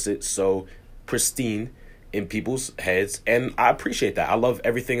what makes it so pristine in people's heads, and I appreciate that. I love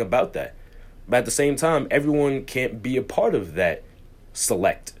everything about that. But at the same time, everyone can't be a part of that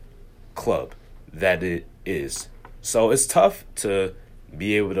select club that it is. So it's tough to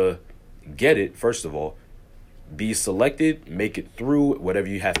be able to get it, first of all, be selected, make it through whatever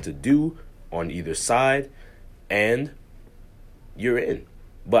you have to do on either side, and you're in.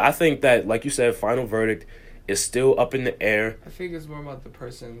 But I think that, like you said, final verdict is still up in the air. I think it's more about the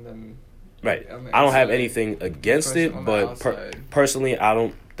person than... Right. I don't have anything against it, but personally, I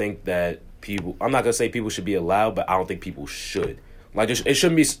don't think that people... I'm not going to say people should be allowed, but I don't think people should. Like, it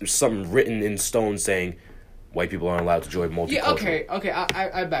shouldn't be something written in stone saying... White people aren't allowed to join multicultural. Yeah, okay,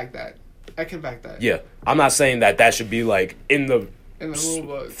 I back that. I can back that. Yeah, I'm not saying that should be like in the rule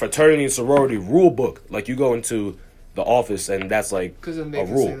book, fraternity and sorority rule book. Like you go into the office and that's like because then they a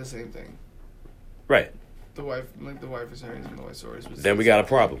can rule. say the same thing. Right. The white fraternities and the white sororities. Then we got a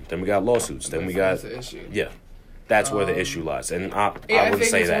problem. Then we got lawsuits. Then we got the issue. Yeah, that's where the issue lies, and I wouldn't say that. I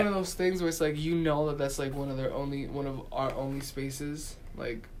think it's one of those things where it's like that's like one of our only spaces,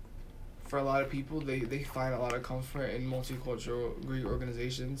 like. For a lot of people, they find a lot of comfort in multicultural Greek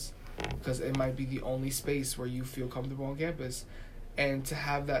organizations because it might be the only space where you feel comfortable on campus. And to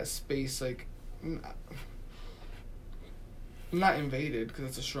have that space, like, not invaded, because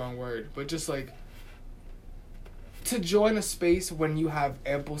it's a strong word, but just, like, to join a space when you have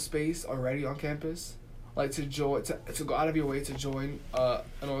ample space already on campus, like, to go out of your way to join an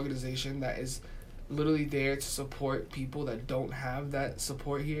organization that is literally there to support people that don't have that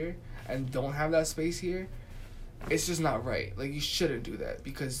support here, and don't have that space here, it's just not right. Like, you shouldn't do that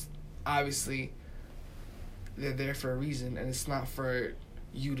because obviously they're there for a reason, and it's not for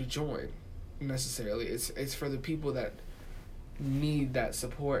you to join necessarily. It's for the people that need that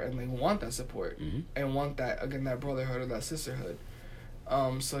support and they want that support and want that, again, that brotherhood or that sisterhood.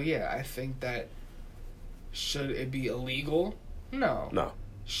 So yeah, I think that should it be illegal? No.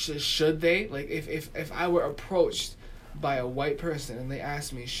 Should they? Like, if I were approached by a white person and they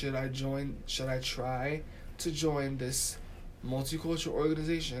asked me, should I try to join this multicultural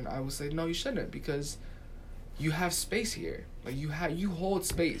organization, I would say no, you shouldn't, because you have space here. Like, you hold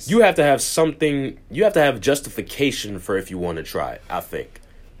space. You have to have something. You have to have justification for if you want to try. I think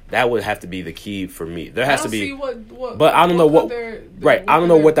that would have to be the key for me. There has to be. But I don't know what. Right, I don't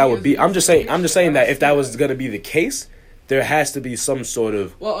know what that would be. I'm just saying that if that was gonna be the case, there has to be some sort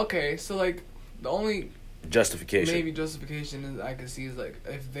of. Well, okay, so like the only. Justification. Maybe justification is I can see is like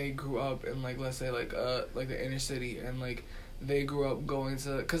if they grew up in like, let's say like the inner city, and like they grew up going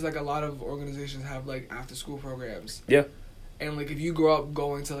to, because like a lot of organizations have like after school programs. Yeah. And like if you grew up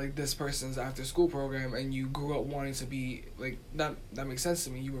going to like this person's after school program and you grew up wanting to be like that makes sense to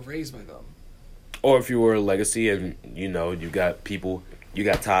me. You were raised by them. Or if you were a legacy and you got people you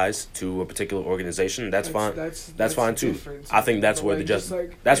got ties to a particular organization. That's fine. That's fine too. Different. I think that's But, where like, the just,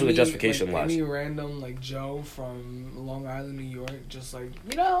 like, that's where the any- justification like, lies. Any random like Joe from Long Island, New York, just like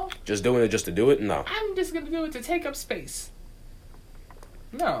Just doing it just to do it? No. I'm just gonna do it to take up space.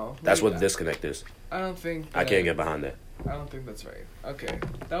 No, That's like, what the disconnect is. I don't think. I can't get behind that. I don't think that's right. Okay,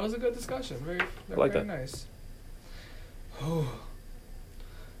 that was a good discussion. Very, like very that. nice.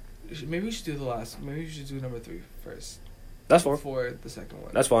 Maybe we should do the last. Maybe we should do number 3 first. That's fine. Before the second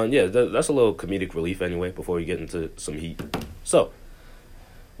one. That's fine. Yeah, that's a little comedic relief anyway before you get into some heat. So,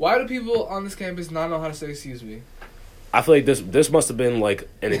 Why do people on this campus not know how to say excuse me? I feel like this must have been like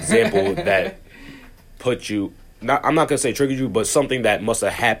an example that put you, I'm not going to say triggered you, but something that must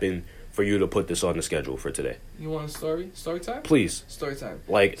have happened for you to put this on the schedule for today. You want a story? Story time? Please. Story time.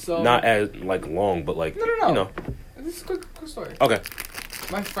 Like, So- not as like long, but like, No. you know. This is a quick story. Okay.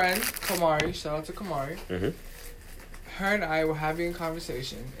 My friend, Kamari, shout out to Kamari. Mm-hmm. Her and I were having a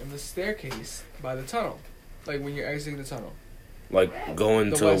conversation in the staircase by the tunnel. Like when you're exiting the tunnel. Like,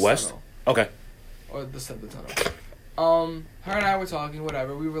 going to the west? Tunnel. Okay. Or the tunnel. Her and I were talking,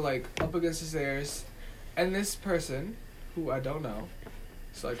 whatever. We were like up against the stairs, and this person, who I don't know,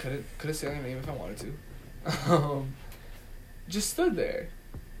 so I couldn't say their name if I wanted to, just stood there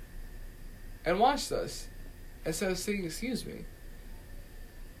and watched us instead of saying excuse me.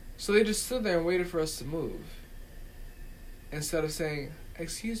 So they just stood there and waited for us to move instead of saying,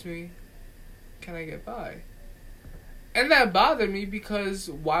 excuse me, can I get by? And that bothered me because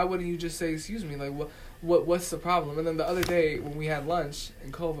why wouldn't you just say excuse me? Like what's the problem? And then the other day when we had lunch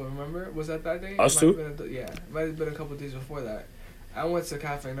in Cova, remember? Was that day? Us It might too? have been yeah, it might have been a couple of days before that. I went to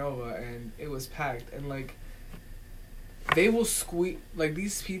Cafe Nova and it was packed, and like they will squeeze, like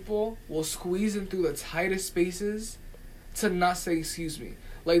these people will squeeze in through the tightest spaces to not say excuse me.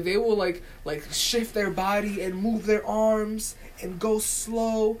 Like they will like shift their body and move their arms and go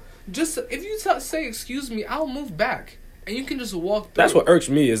slow. Just if you say excuse me, I'll move back and you can just walk through. That's what irks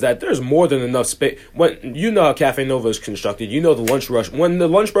me is that there's more than enough space. When you know how Cafe Nova is constructed, you know the lunch rush. When the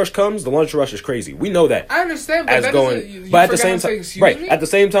lunch rush comes, the lunch rush is crazy. We know that. I understand, but as that going, doesn't, you but at the forgot same to say time, excuse right? me? At the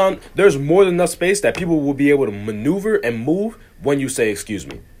same time, there's more than enough space that people will be able to maneuver and move when you say excuse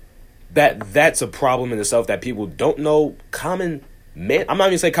me. That's a problem in itself that people don't know common. I'm not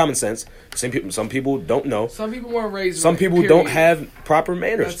even saying common sense. Some people don't know. Some people weren't raised. Some right, people period. don't have proper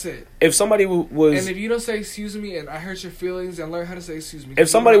manners. That's it. If somebody was, And if you don't say excuse me and I hurt your feelings and learn how to say excuse me. if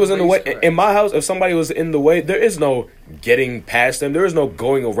somebody was in the way raised correct. in my house, if somebody was in the way, there is no getting past them. There is no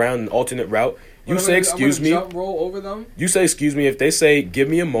going around an alternate route. You say excuse me. Jump roll over them. You say excuse me. If they say give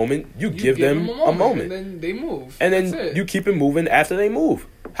me a moment, you give them a moment. And then they move. And That's then it. you keep it moving after they move.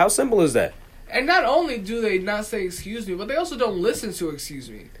 How simple is that? And not only do they not say excuse me, but they also don't listen to excuse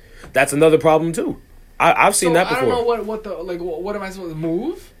me. That's another problem too. I've seen that before. I don't know what am I supposed to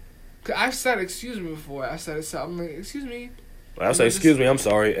move? 'Cause I've said excuse me before. I said it. I'm like excuse me. I'll say excuse me. I'm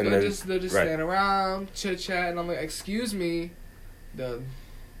sorry, and they'll then just right. stand around chit chat, and I'm like excuse me.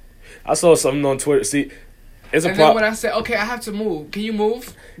 I saw something on Twitter. See, it's a And then problem. when I say okay, I have to move. Can you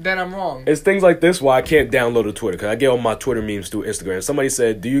move? Then I'm wrong. It's things like this why I can't download a Twitter because I get all my Twitter memes through Instagram. Somebody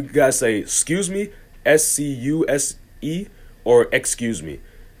said, "Do you guys say excuse me, SCUSE, or excuse me?"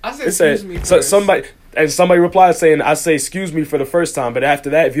 I said It said excuse me. so. First. Somebody replied saying, "I say excuse me for the first time, but after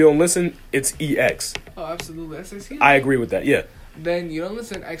that, if you don't listen, it's EX." Oh, absolutely. I said excuse I me. agree with that. Yeah. Then you don't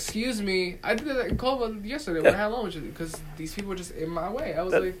listen. Excuse me. I did that in Cova yesterday when I had lunch with you because these people were just in my way. I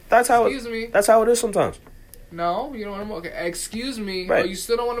was like, That's how. excuse me. That's how it is sometimes. No, you don't want to move. Okay, excuse me. Right. Oh, you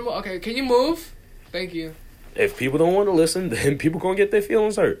still don't want to move. Okay, can you move? Thank you. If people don't want to listen, then people gonna get their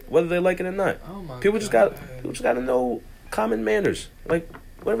feelings hurt, whether they like it or not. Oh my People God. just got to know common manners. Like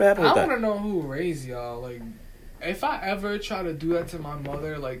whatever happened I with want that. to know who raised y'all. Like, if I ever try to do that to my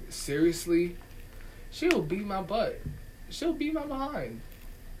mother, like seriously, she'll beat my butt. She'll beat my behind.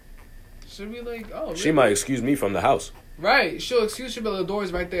 She'll be like, oh. Really? She might excuse me from the house. Right. She'll excuse you, but the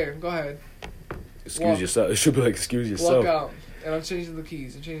door's right there. Go ahead. Excuse Walk. yourself. She'll be like, excuse yourself. Walk out. And I'm changing the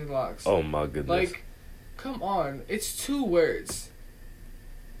keys. I'm changing the locks. Oh my goodness. Like, come on. It's 2 words.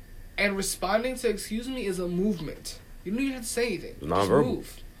 And responding to excuse me is a movement. You don't even have to say anything. It's Just nonverbal.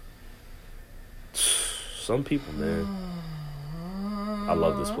 move. Some people, man. I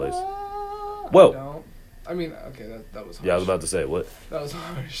love this place. I Well- don't. I mean, okay, that was harsh. Yeah, I was about to say what. That was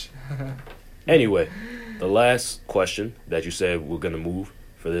harsh. Anyway, the last question that you said we're gonna move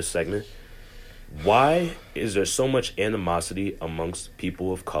for this segment. Why is there so much animosity amongst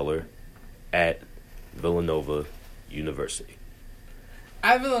people of color at Villanova University?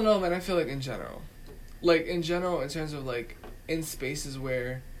 At Villanova, and I feel like in general. Like, in general, in terms of, like, in spaces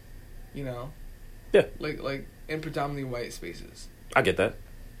where, you know. Yeah. Like in predominantly white spaces. I get that.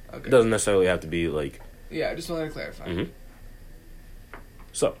 Okay. It doesn't necessarily have to be like. Yeah, I just wanted to clarify. Mm-hmm.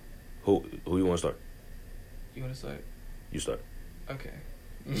 So, who you want to start? You want to start? You start. Okay.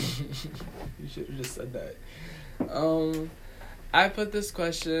 You should have just said that. I put this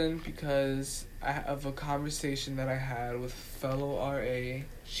question because of a conversation that I had with fellow RA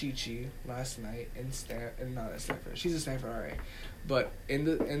Chi-Chi last night not at Stanford. She's a Stanford RA, but in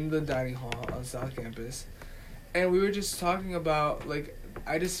the dining hall on South Campus, and we were just talking about like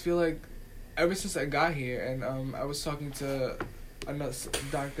I just feel like ever since I got here, and I was talking to another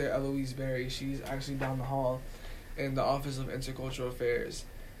Dr. Eloise Berry. She's actually down the hall in the Office of Intercultural Affairs,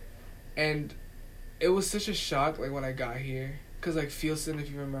 and it was such a shock like when I got here, because like Fieldston,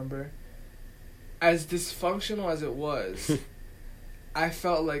 if you remember, as dysfunctional as it was, I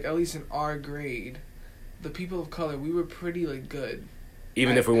felt like at least in our grade, the people of color, we were pretty like good.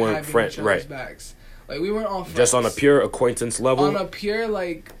 Even if we weren't friends, right? Backs. Like we weren't all friends. Just on a pure acquaintance level. On a pure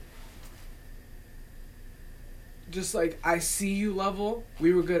like, just like I see you level,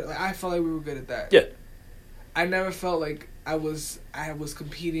 we were good. Like, I felt like we were good at that. Yeah. I never felt like I was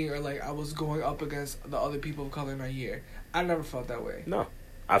competing or like I was going up against the other people of color in our year. I never felt that way. No.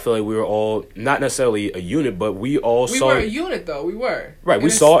 I feel like we were all, not necessarily a unit, but we all we saw... We were a unit, though. We were. Right, we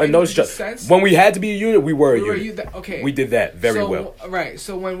saw and noticed each other. When we had to be a unit, we were a unit. Okay. We did that very well. Right,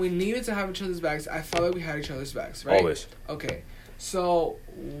 so when we needed to have each other's backs, I felt like we had each other's backs, right? Always. Okay, so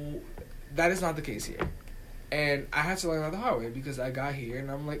that is not the case here. And I had to learn that the hard way because I got here and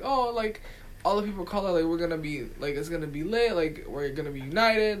I'm like, oh, like, all the people of color, like, we're going to be, like, it's going to be lit, like, we're going to be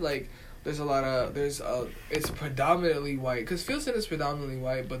united, like... it's predominantly white. Because Fieldston is predominantly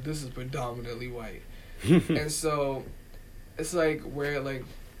white, but this is predominantly white. And so, it's like,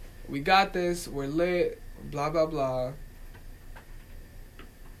 we got this, we're lit, blah, blah, blah.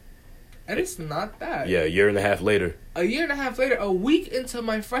 And it's not that. Yeah, a year and a half later, a week into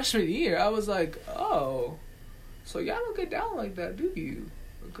my freshman year, I was like, oh, so y'all don't get down like that, do you?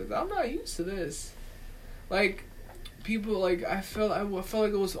 Because I'm not used to this. Like... people like I felt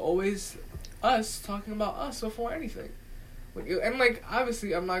like it was always us talking about us before anything, and like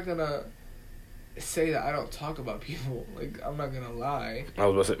obviously I'm not gonna say that I don't talk about people. Like I'm not gonna lie. I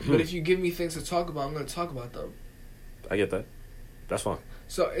was about to say, but if you give me things to talk about, I'm gonna talk about them. I get that. That's fine.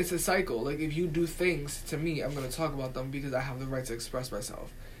 So it's a cycle. Like if you do things to me, I'm gonna talk about them because I have the right to express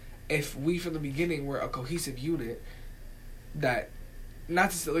myself. If we from the beginning were a cohesive unit, that.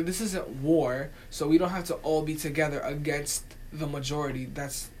 Not to say, like, this isn't war, so we don't have to all be together against the majority.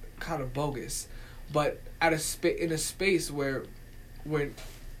 That's kind of bogus. But at in a space where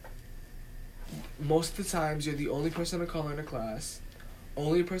most of the times you're the only person of color in the class,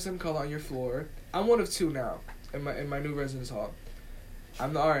 only person of color on your floor. I'm one of two now in my new residence hall.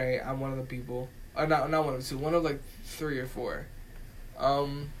 I'm the RA. I'm one of the people. Not one of two. One of like 3 or 4.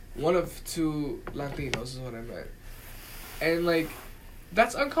 One of 2 Latinos is what I meant. And like.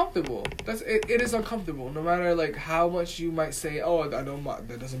 That's uncomfortable. It is uncomfortable. No matter like how much you might say, "Oh, that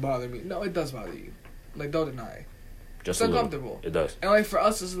doesn't bother me." No, it does bother you. Like don't deny. Just it's uncomfortable. It does. And like for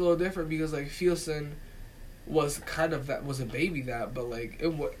us, it's a little different because like Fieldston was kind of was a baby but like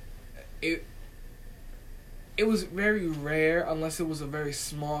it was very rare unless it was a very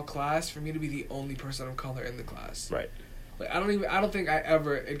small class for me to be the only person of color in the class. Right. Like I don't think I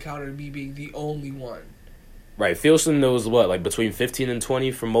ever encountered me being the only one. Right, Fieldston knows what, like between 15 and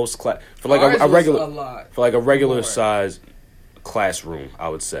 20 for most class for like a regular size classroom, I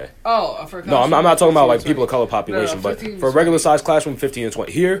would say. Oh, no, I'm not talking about like people of color population, but for a regular size classroom, 15 and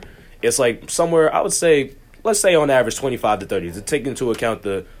 20. Here, it's like somewhere I would say, let's say on average 25 to 30 to take into account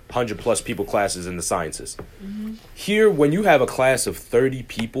the 100 plus people classes in the sciences. Mm-hmm. Here, when you have a class of 30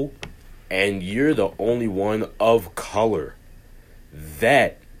 people and you're the only one of color,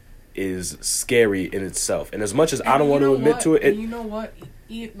 that is scary in itself. And as much as I don't want to admit to it, you know what?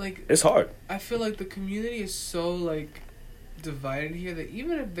 Like it's hard. I feel like the community is so like divided here that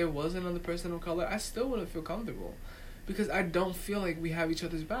even if there was another person of color, I still wouldn't feel comfortable because I don't feel like we have each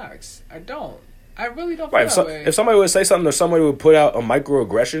other's backs. I really don't feel that way. If somebody would say something or somebody would put out a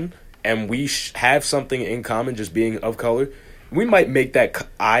microaggression and we have something in common, just being of color, we might make that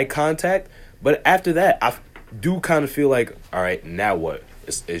eye contact. But after that, I do kind of feel like, all right, now what?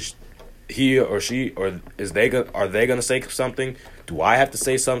 Is he or she or are they gonna say something? Do I have to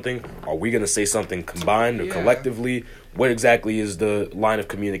say something? Are we gonna say something combined or collectively? What exactly is the line of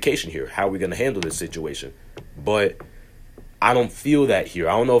communication here? How are we gonna handle this situation? But I don't feel that here.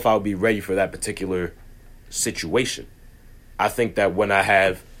 I don't know if I'll be ready for that particular situation. I think that when I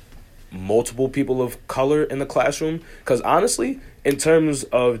have multiple people of color in the classroom, because honestly, in terms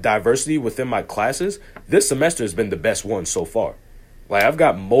of diversity within my classes, this semester has been the best one so far. Like, I've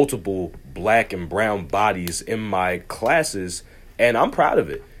got multiple black and brown bodies in my classes, and I'm proud of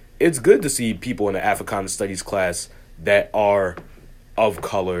it. It's good to see people in the Africana Studies class that are of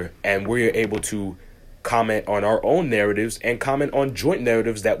color, and we're able to comment on our own narratives and comment on joint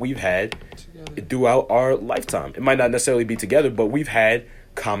narratives that we've had together throughout our lifetime. It might not necessarily be together, but we've had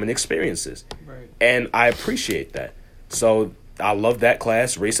common experiences. Right. And I appreciate that. So I love that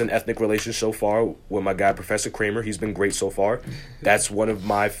class, Race and Ethnic Relations, so far with my guy, Professor Kramer. He's been great so far. That's one of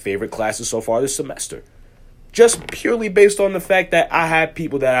my favorite classes so far this semester. Just purely based on the fact that I have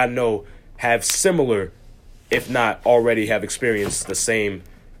people that I know have similar, if not already have experienced the same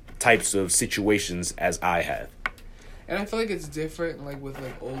types of situations as I have. And I feel like it's different, like, with,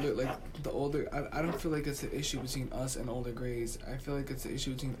 like, older, like, the older, I don't feel like it's an issue between us and older grades. I feel like it's an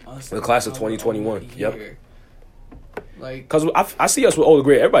issue between us The and class of our 2021, own yep. year. Like, Because I see us with older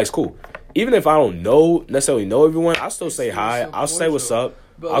grade, everybody's cool. Even if I don't necessarily know everyone, I'll still say hi, I'll say what's up,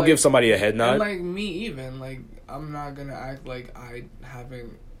 but, I'll like, give somebody a head nod. And, like, me even, like, I'm not gonna act like I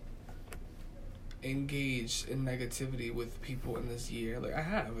haven't engaged in negativity with people in this year. Like, I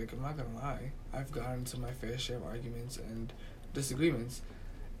have. Like, I'm not gonna lie. I've gotten into my fair share of arguments and disagreements.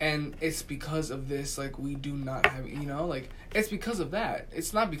 And it's because of this, like, we do not have, you know, like, it's because of that.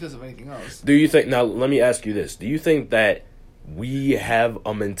 It's not because of anything else. Do you think, now let me ask you this, do you think that we have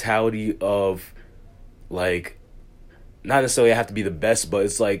a mentality of, like, not necessarily have to be the best, but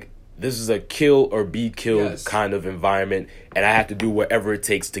it's like, this is a kill or be killed kind of environment, and I have to do whatever it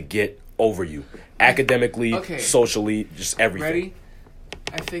takes to get over you. Academically, socially, just everything. Ready?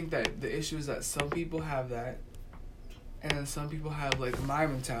 I think that the issue is that some people have that, and then some people have, like, my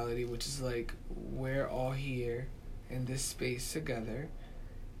mentality, which is, like, we're all here in this space together,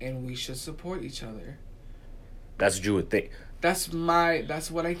 and we should support each other. That's what you would think. That's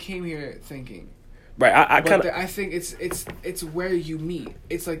what I came here thinking. Right, I think it's where you meet.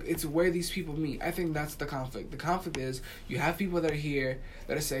 It's like, it's where these people meet. I think that's the conflict. The conflict is you have people that are here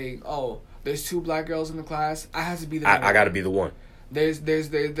that are saying, oh, there's 2 black girls in the class, I have to be the better I got to be the one. There's 2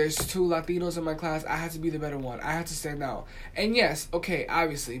 Latinos in my class, I have to be the better one. I have to stand out. And yes, okay,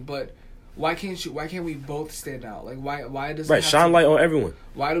 obviously, but why can't we both stand out? Like, why does right, shine light on everyone.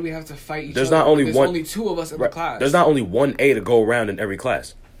 Why do we have to fight each there's other? Not only there's one, only 2 of us in the class. There's not only one A to go around in every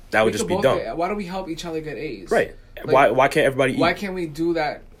class. That would just be dumb. Why don't we help each other get A's? Right. Like, why can't everybody eat? Why can't we do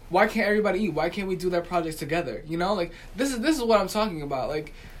that? Why can't everybody eat? Why can't we do that project together? You know, like, this is what I'm talking about.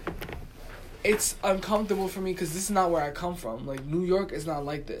 Like, it's uncomfortable for me because this is not where I come from. Like, New York is not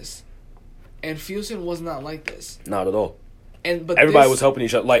like this, and Fusion was not like this. Not at all. But everybody was helping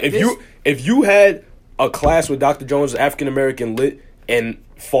each other. Like, if you had a class with Dr. Jones, African American Lit, in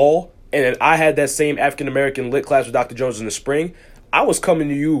fall, and then I had that same African American Lit class with Dr. Jones in the spring, I was coming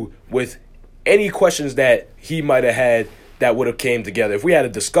to you with any questions that he might have had that would have came together. If we had a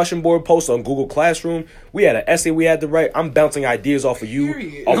discussion board post on Google Classroom, we had an essay we had to write, I'm bouncing ideas off of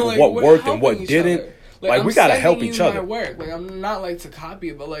you, off of what worked and what didn't. Like, we gotta help each other. My work. Like, I'm not, like, to copy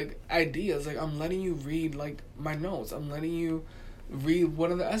it, but, like, ideas. Like, I'm letting you read, like, my notes. I'm letting you read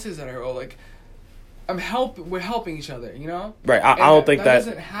one of the essays that I wrote. Like, we're helping each other, you know? Right. I don't think that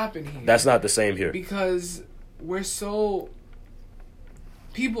doesn't happen here. That's not the same here. Because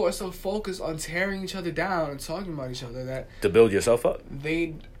people are so focused on tearing each other down and talking about each other that to build yourself up.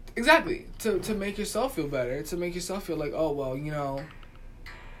 Exactly. To make yourself feel better. To make yourself feel like, oh, well, you know,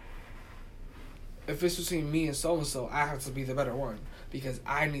 if it's between me and so-and-so, I have to be the better one. Because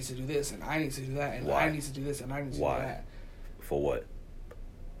I need to do this, and I need to do that, and I need to do this, and I need to do that. For what?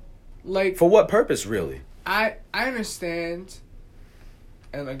 Like, for what purpose, really? I understand,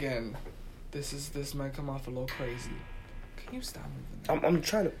 and again, this might come off a little crazy. Can you stop moving? I'm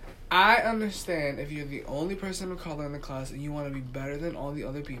trying to... I understand if you're the only person of color in the class and you want to be better than all the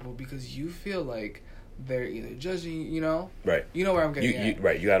other people because you feel like they're either judging you, know? Right. You know where I'm getting at.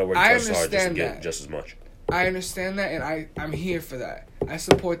 Right, you got to work just as hard just to get just as much. I understand that, and I'm here for that. I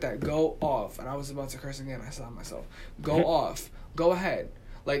support that. Go off. And I was about to curse again. I saw myself. Go off. Go ahead.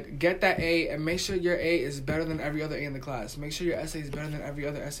 Like, get that A and make sure your A is better than every other A in the class. Make sure your essay is better than every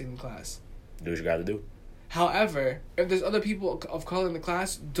other essay in the class. Do what you got to do. However, if there's other people of color in the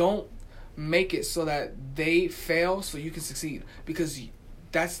class, don't make it so that they fail so you can succeed. Because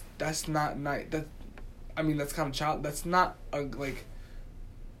that's not nice. That's kind of child. That's not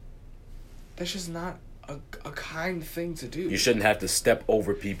that's just not a kind thing to do. You shouldn't have to step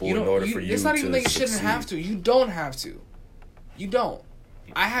over people in order for you to succeed. It's not even that you shouldn't have to. You don't have to. You don't.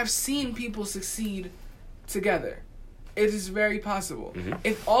 I have seen people succeed together. It is very possible. Mm-hmm.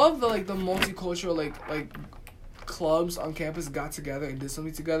 If all of the multicultural like clubs on campus got together and did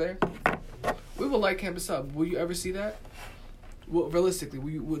something together, we would light campus up. Will you ever see that? Well, realistically,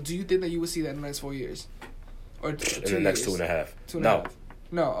 do you think that you would see that in the next 4 years? Or in the next 2.5. No.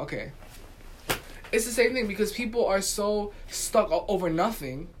 No, okay. It's the same thing because people are so stuck over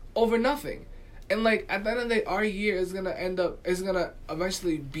nothing. And like at the end of the day, our year is gonna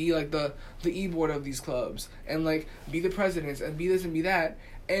eventually be like the e-board of these clubs and like be the presidents and be this and be that.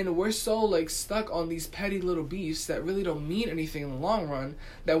 And we're so like stuck on these petty little beefs that really don't mean anything in the long run,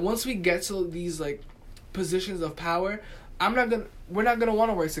 that once we get to these like positions of power, we're not gonna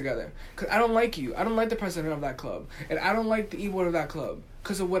want to work together because I don't like you. I don't like the president of that club, and I don't like the e-board of that club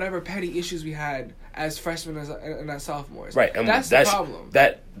because of whatever petty issues we had as freshmen and as sophomores. Right, and that's the problem.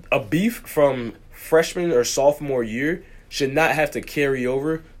 That a beef from freshman or sophomore year should not have to carry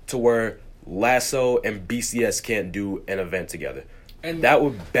over to where Lasso and BCS can't do an event together. And that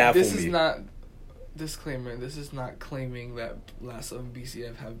would baffle me. This is not disclaimer. This is not claiming that Lasso and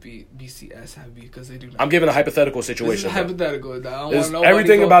BCS have beef because they do not. I'm giving a hypothetical situation. This is hypothetical. I don't want nobody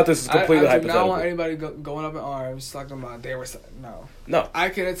everything about this is completely hypothetical. I do not want anybody going up in arms talking about they were no. I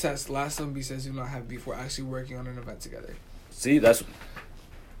can attest Lasso and BCS do not have beef. We're actually working on an event together. See, that's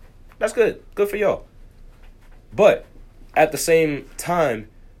good. Good for y'all. But at the same time,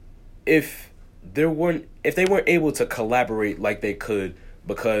 if they weren't able to collaborate like they could,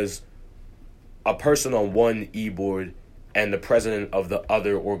 because a person on one e-board and the president of the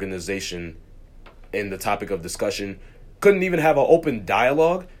other organization in the topic of discussion couldn't even have an open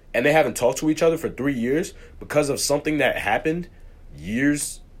dialogue, and they haven't talked to each other for 3 years because of something that happened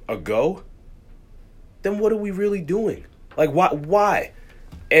years ago, then what are we really doing? Like, why?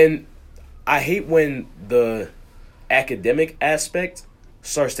 And I hate when the academic aspect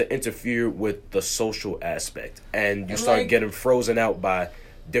starts to interfere with the social aspect, and you start getting frozen out by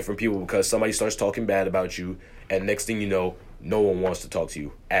different people because somebody starts talking bad about you, and next thing you know, no one wants to talk to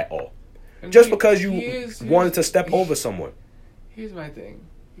you at all. Just because you wanted to step over someone. Here's my thing.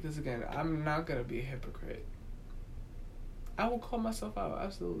 Because again, I'm not going to be a hypocrite. I will call myself out,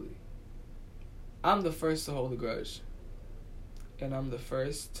 absolutely. I'm the first to hold a grudge. And I'm the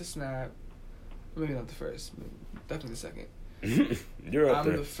first to snap. Maybe not the first, definitely the second. You're up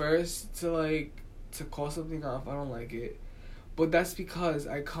there. I'm the first to call something off. I don't like it. But that's because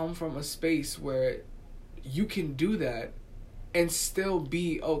I come from a space where you can do that and still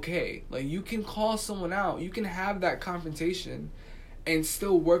be okay. Like, you can call someone out. You can have that confrontation and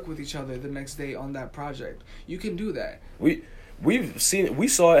still work with each other the next day on that project. You can do that. We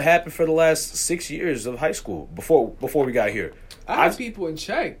saw it happen for the last 6 years of high school before we got here. I had people in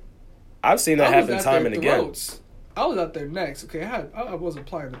check. I've seen that happen time and again. I was out there next. Okay, I was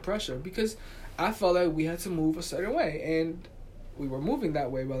applying the pressure because I felt like we had to move a certain way, and we were moving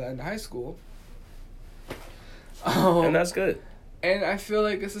that way by the end of high school. And that's good. And I feel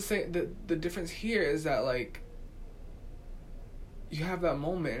like it's the same. The difference here is that, like, you have that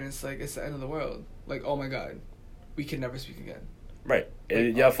moment, and it's like it's the end of the world. Like, oh my God, we can never speak again. Right.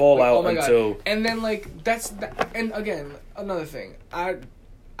 Like, y'all fall out until. God. And then, like, and again, another thing.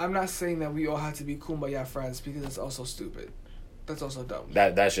 I'm not saying that we all have to be kumbaya friends because it's also stupid. That's also dumb.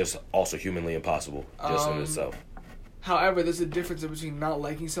 That's just also humanly impossible, just in itself. However, there's a difference between not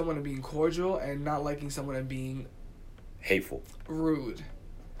liking someone and being cordial and not liking someone and being hateful, rude.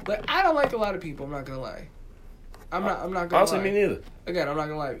 Like, I don't like a lot of people. I'm not gonna lie. I'm not gonna honestly, lie. Me neither. Again, I'm not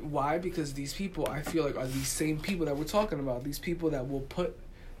gonna lie. Why? Because these people, I feel like, are these same people that we're talking about. These people that will put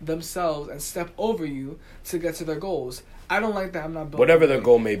themselves and step over you to get to their goals. I don't like that. I'm not built whatever their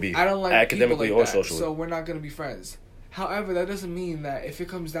goal may be. I don't like academically people like or that, socially. so we're not gonna be friends. However, that doesn't mean that if it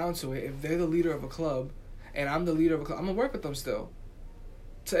comes down to it, if they're the leader of a club and I'm the leader of a club, I'm gonna work with them still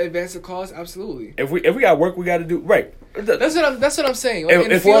to advance the cause. Absolutely. If we got work we got to do, right? That's what I'm saying.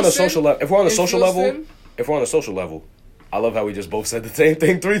 Like, if we're on a social level, if we're on a social level, I love how we just both said the same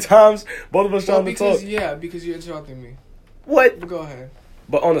thing 3 times. Both of us trying to talk. Yeah, because you're interrupting me. What? But go ahead.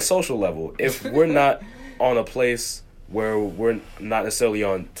 But on a social level, if we're not on a place where we're not necessarily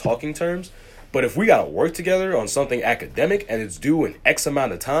on talking terms, but if we got to work together on something academic and it's due in X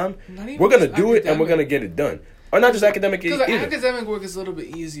amount of time, we're going to do it and we're going to get it done. Or not just academic either. Because academic work is a little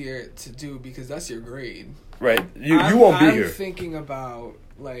bit easier to do because that's your grade. Right. You won't be here. I'm thinking about,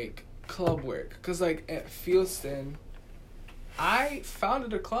 like, club work. Because, like, at Fieldston, I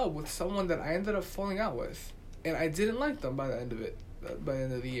founded a club with someone that I ended up falling out with. And I didn't like them by the end of it. By the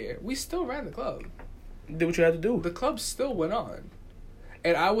end of the year. We still ran the club. Did what you had to do. The club still went on.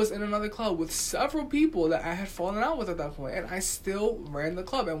 And I was in another club with several people that I had fallen out with at that point. And I still ran the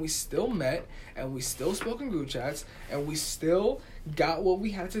club. And we still met. And we still spoke in group chats. And we still got what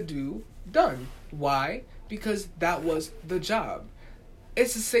we had to do done. Why? Because that was the job.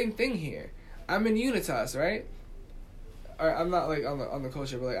 It's the same thing here. I'm in Unitas, right? or I'm not like on the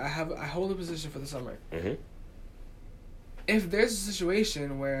culture, but like I hold a position for the summer. Mm-hmm. If there's a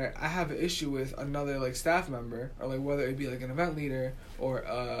situation where I have an issue with another like staff member, or like whether it be like an event leader or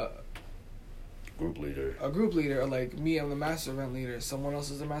a group leader, or like me, I'm the master event leader, someone else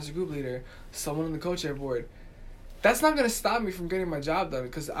is the master group leader, someone on the co-chair board, that's not gonna stop me from getting my job done,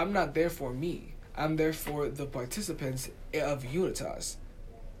 because I'm not there for me. I'm there for the participants of Unitas.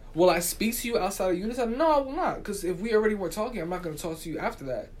 Will I speak to you outside of Unitas? No, I will not, because if we already were talking, I'm not gonna talk to you after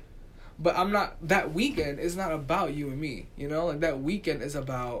that. But I'm not. That weekend is not about you and me. You know, like that weekend is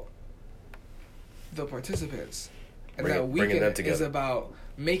about the participants, and that weekend is about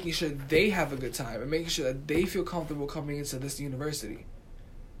making sure they have a good time and making sure that they feel comfortable coming into this university.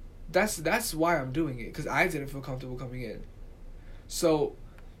 That's why I'm doing it, because I didn't feel comfortable coming in. So,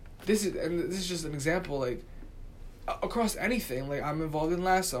 this is just an example. Like across anything, like I'm involved in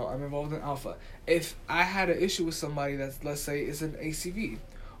Lasso, I'm involved in Alpha. If I had an issue with somebody that's, let's say, is an ACV.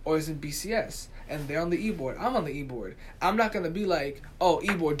 Or is in BCS, and they're on the E-board, I'm on the E-board. I'm not going to be like, oh,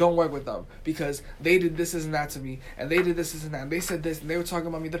 E-board, don't work with them, because they did this and that to me, and they did this and that, and they said this, and they were talking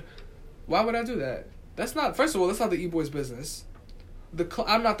about me. Why would I do that? That's not, first of all, that's not the E-board's business.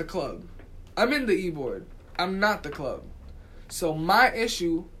 I'm not the club. I'm in the E-board. I'm not the club. So my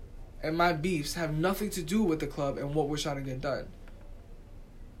issue and my beefs have nothing to do with the club and what we're trying to get done.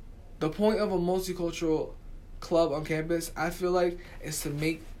 The point of a multicultural club on campus, I feel like, is to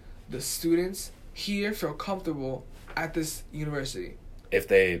make the students here feel comfortable at this university. If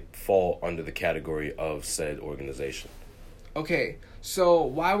they fall under the category of said organization. Okay, so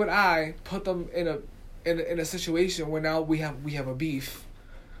why would I put them in a situation where now we have a beef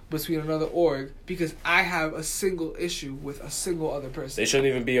between another org because I have a single issue with a single other person? They shouldn't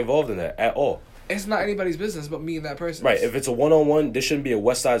even be involved in that at all. It's not anybody's business but me and that person. Right, if it's a one-on-one, this shouldn't be a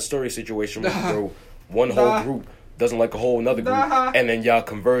West Side Story situation where one whole group doesn't like a whole another group, and then y'all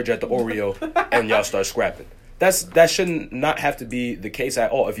converge at the Oreo and y'all start scrapping. That shouldn't not have to be the case at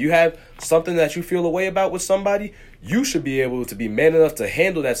all. If you have something that you feel a way about with somebody, you should be able to be man enough to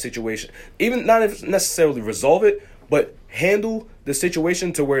handle that situation. Even not necessarily resolve it, but handle the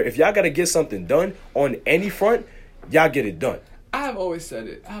situation to where if y'all got to get something done on any front, y'all get it done. I have always said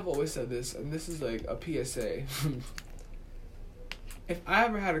it. I have always said this, and this is like a PSA. If I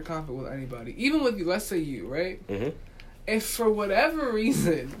ever had a conflict with anybody, even with you, let's say you, right? Mm-hmm. If for whatever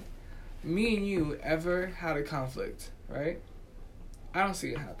reason, me and you ever had a conflict, right? I don't see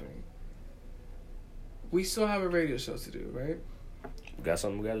it happening. We still have a radio show to do, right? We got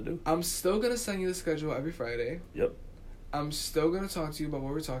something we got to do. I'm still going to send you the schedule every Friday. Yep. I'm still going to talk to you about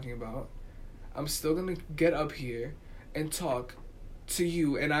what we're talking about. I'm still going to get up here and talk to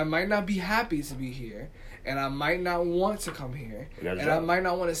you, and I might not be happy to be here, and I might not want to come here, and I might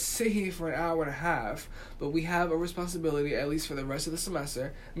not want to sit here for an hour and a half, but we have a responsibility, at least for the rest of the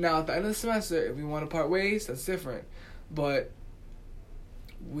semester. Now, at the end of the semester, if we want to part ways, that's different, but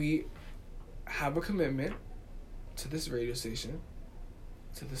we have a commitment to this radio station,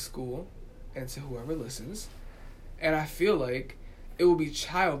 to the school, and to whoever listens, and I feel like it would be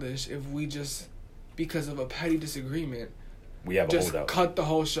childish if we just, because of a petty disagreement, we have just a holdout. Cut the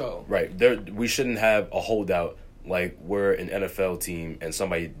whole show. Right. We shouldn't have a holdout like we're an NFL team and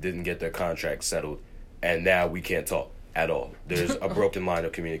somebody didn't get their contract settled and now we can't talk at all. There's a broken line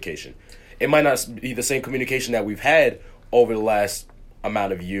of communication. It might not be the same communication that we've had over the last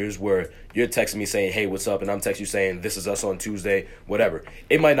amount of years where you're texting me saying, hey, what's up? And I'm texting you saying, this is us on Tuesday, whatever.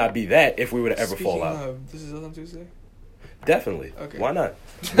 It might not be that if we were to ever fall out. This is us on Tuesday? Definitely. Okay. Why not?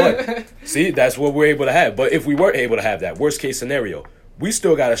 But see, that's what we're able to have. But if we weren't able to have that, worst case scenario, we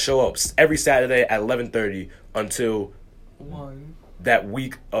still got to show up every Saturday at 11:30 until 1 that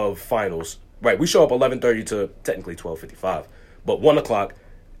week of finals. Right, we show up 11:30 to technically 12:55, but 1 o'clock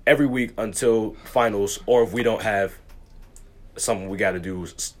every week until finals. Or if we don't have something we got to do,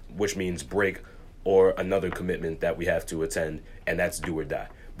 which means break or another commitment that we have to attend, and that's do or die.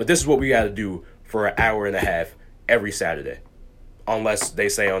 But this is what we got to do for an hour and a half every Saturday, unless they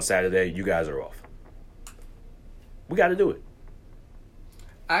say on Saturday, you guys are off. We got to do it.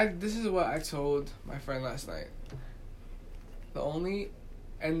 This is what I told my friend last night.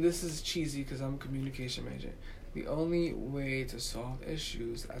 And this is cheesy because I'm a communication major, the only way to solve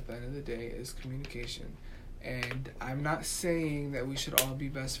issues at the end of the day is communication. And I'm not saying that we should all be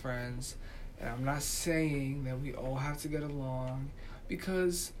best friends, and I'm not saying that we all have to get along,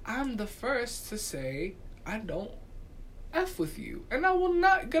 because I'm the first to say I don't F with you, and I will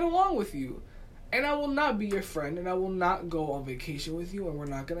not get along with you, and I will not be your friend, and I will not go on vacation with you, and we're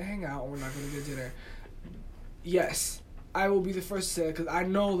not going to hang out, and we're not going to get dinner. Yes, I will be the first to say it, because I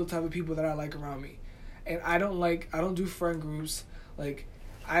know the type of people that I like around me. And I don't do friend groups. Like,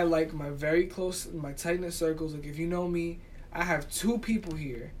 I like my very close, my tight-knit circles. Like, if you know me, I have 2 people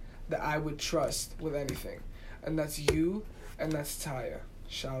here that I would trust with anything. And that's you, and that's Taya.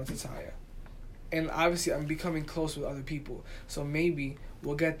 Shout out to Taya. And obviously, I'm becoming close with other people. So maybe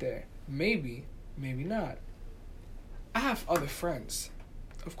we'll get there. Maybe not. I have other friends.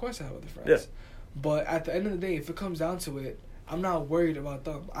 Of course I have other friends. Yeah. But at the end of the day, if it comes down to it, I'm not worried about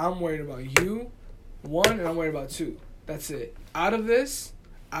them. I'm worried about you, 1, and I'm worried about 2. That's it. Out of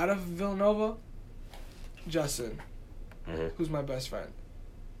Villanova, Justin, who's my best friend.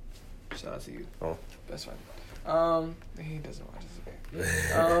 Shout out to you. Oh. Best friend. He doesn't watch this,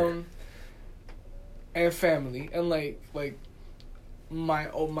 okay. And family. And, like my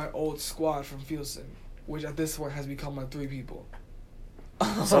old squad from Fieldston, which at this point has become like 3 people.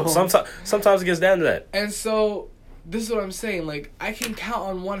 So, sometimes it gets down to that. And so, this is what I'm saying. Like, I can count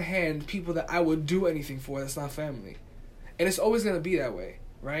on one hand people that I would do anything for that's not family. And it's always going to be that way,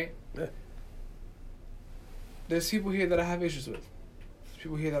 right? Yeah. There's people here that I have issues with. There's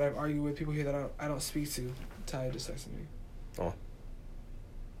people here that I've argued with. People here that I don't speak to. Taya just texted me. Oh.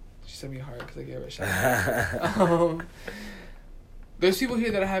 She sent me a heart because I gave her a shout out. There's people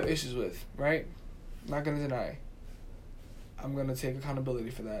here that I have issues with, right? Not going to deny. I'm gonna take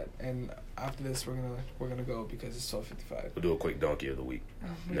accountability for that, and after this, we're gonna go because it's 12:55. We'll do a quick donkey of the week.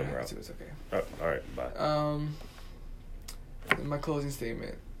 Then we're out. It's okay. All right, bye. My closing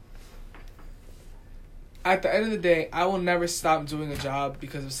statement. At the end of the day, I will never stop doing a job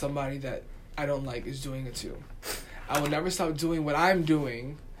because of somebody that I don't like is doing it too. I will never stop doing what I'm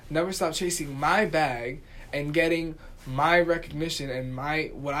doing. Never stop chasing my bag and getting my recognition and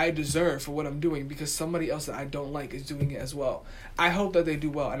what I deserve for what I'm doing because somebody else that I don't like is doing it as well. I hope that they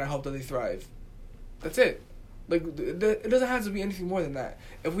do well and I hope that they thrive. That's it. Like, it doesn't have to be anything more than that.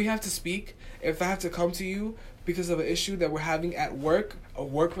 If we have to speak, if I have to come to you because of an issue that we're having at work, a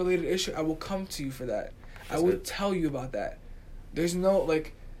work-related issue, I will come to you for that. I will tell you about that. There's no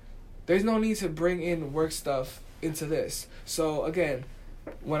need to bring in work stuff into this. So, again,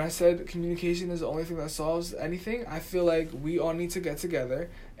 when I said communication is the only thing that solves anything, I feel like we all need to get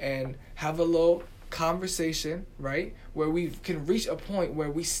together and have a little conversation, right? Where we can reach a point where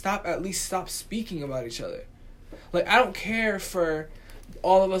we at least stop speaking about each other. Like, I don't care for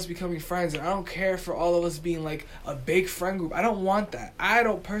all of us becoming friends, and I don't care for all of us being like a big friend group. I don't want that.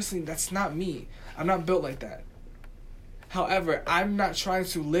 That's not me. I'm not built like that. However, I'm not trying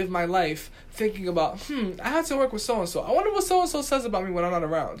to live my life thinking about, I have to work with so-and-so. I wonder what so-and-so says about me when I'm not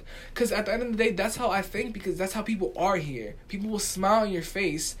around. Because at the end of the day, that's how I think because that's how people are here. People will smile in your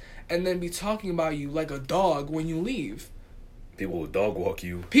face and then be talking about you like a dog when you leave. People will dog walk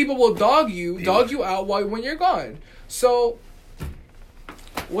you. People will dog you out when you're gone. So,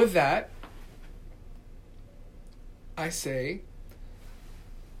 with that, I say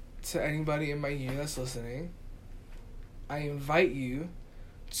to anybody in my year that's listening, I invite you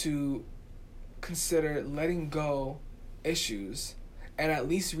to consider letting go issues and at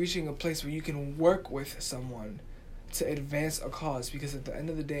least reaching a place where you can work with someone to advance a cause. Because at the end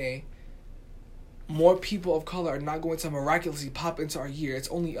of the day, more people of color are not going to miraculously pop into our year. It's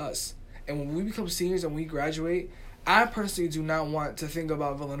only us. And when we become seniors and we graduate, I personally do not want to think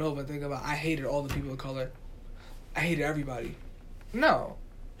about Villanova and think about I hated all the people of color. I hated everybody. No.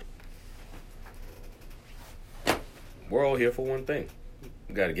 We're all here for one thing.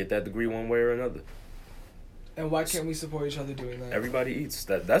 We got to get that degree one way or another. And why can't we support each other doing that? Everybody eats.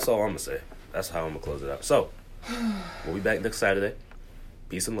 That's all I'm going to say. That's how I'm going to close it out. So, we'll be back next Saturday.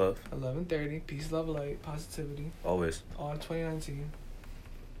 Peace and love. 11:30. Peace, love, light, positivity. Always. On 2019.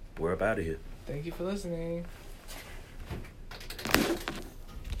 We're up out of here. Thank you for listening.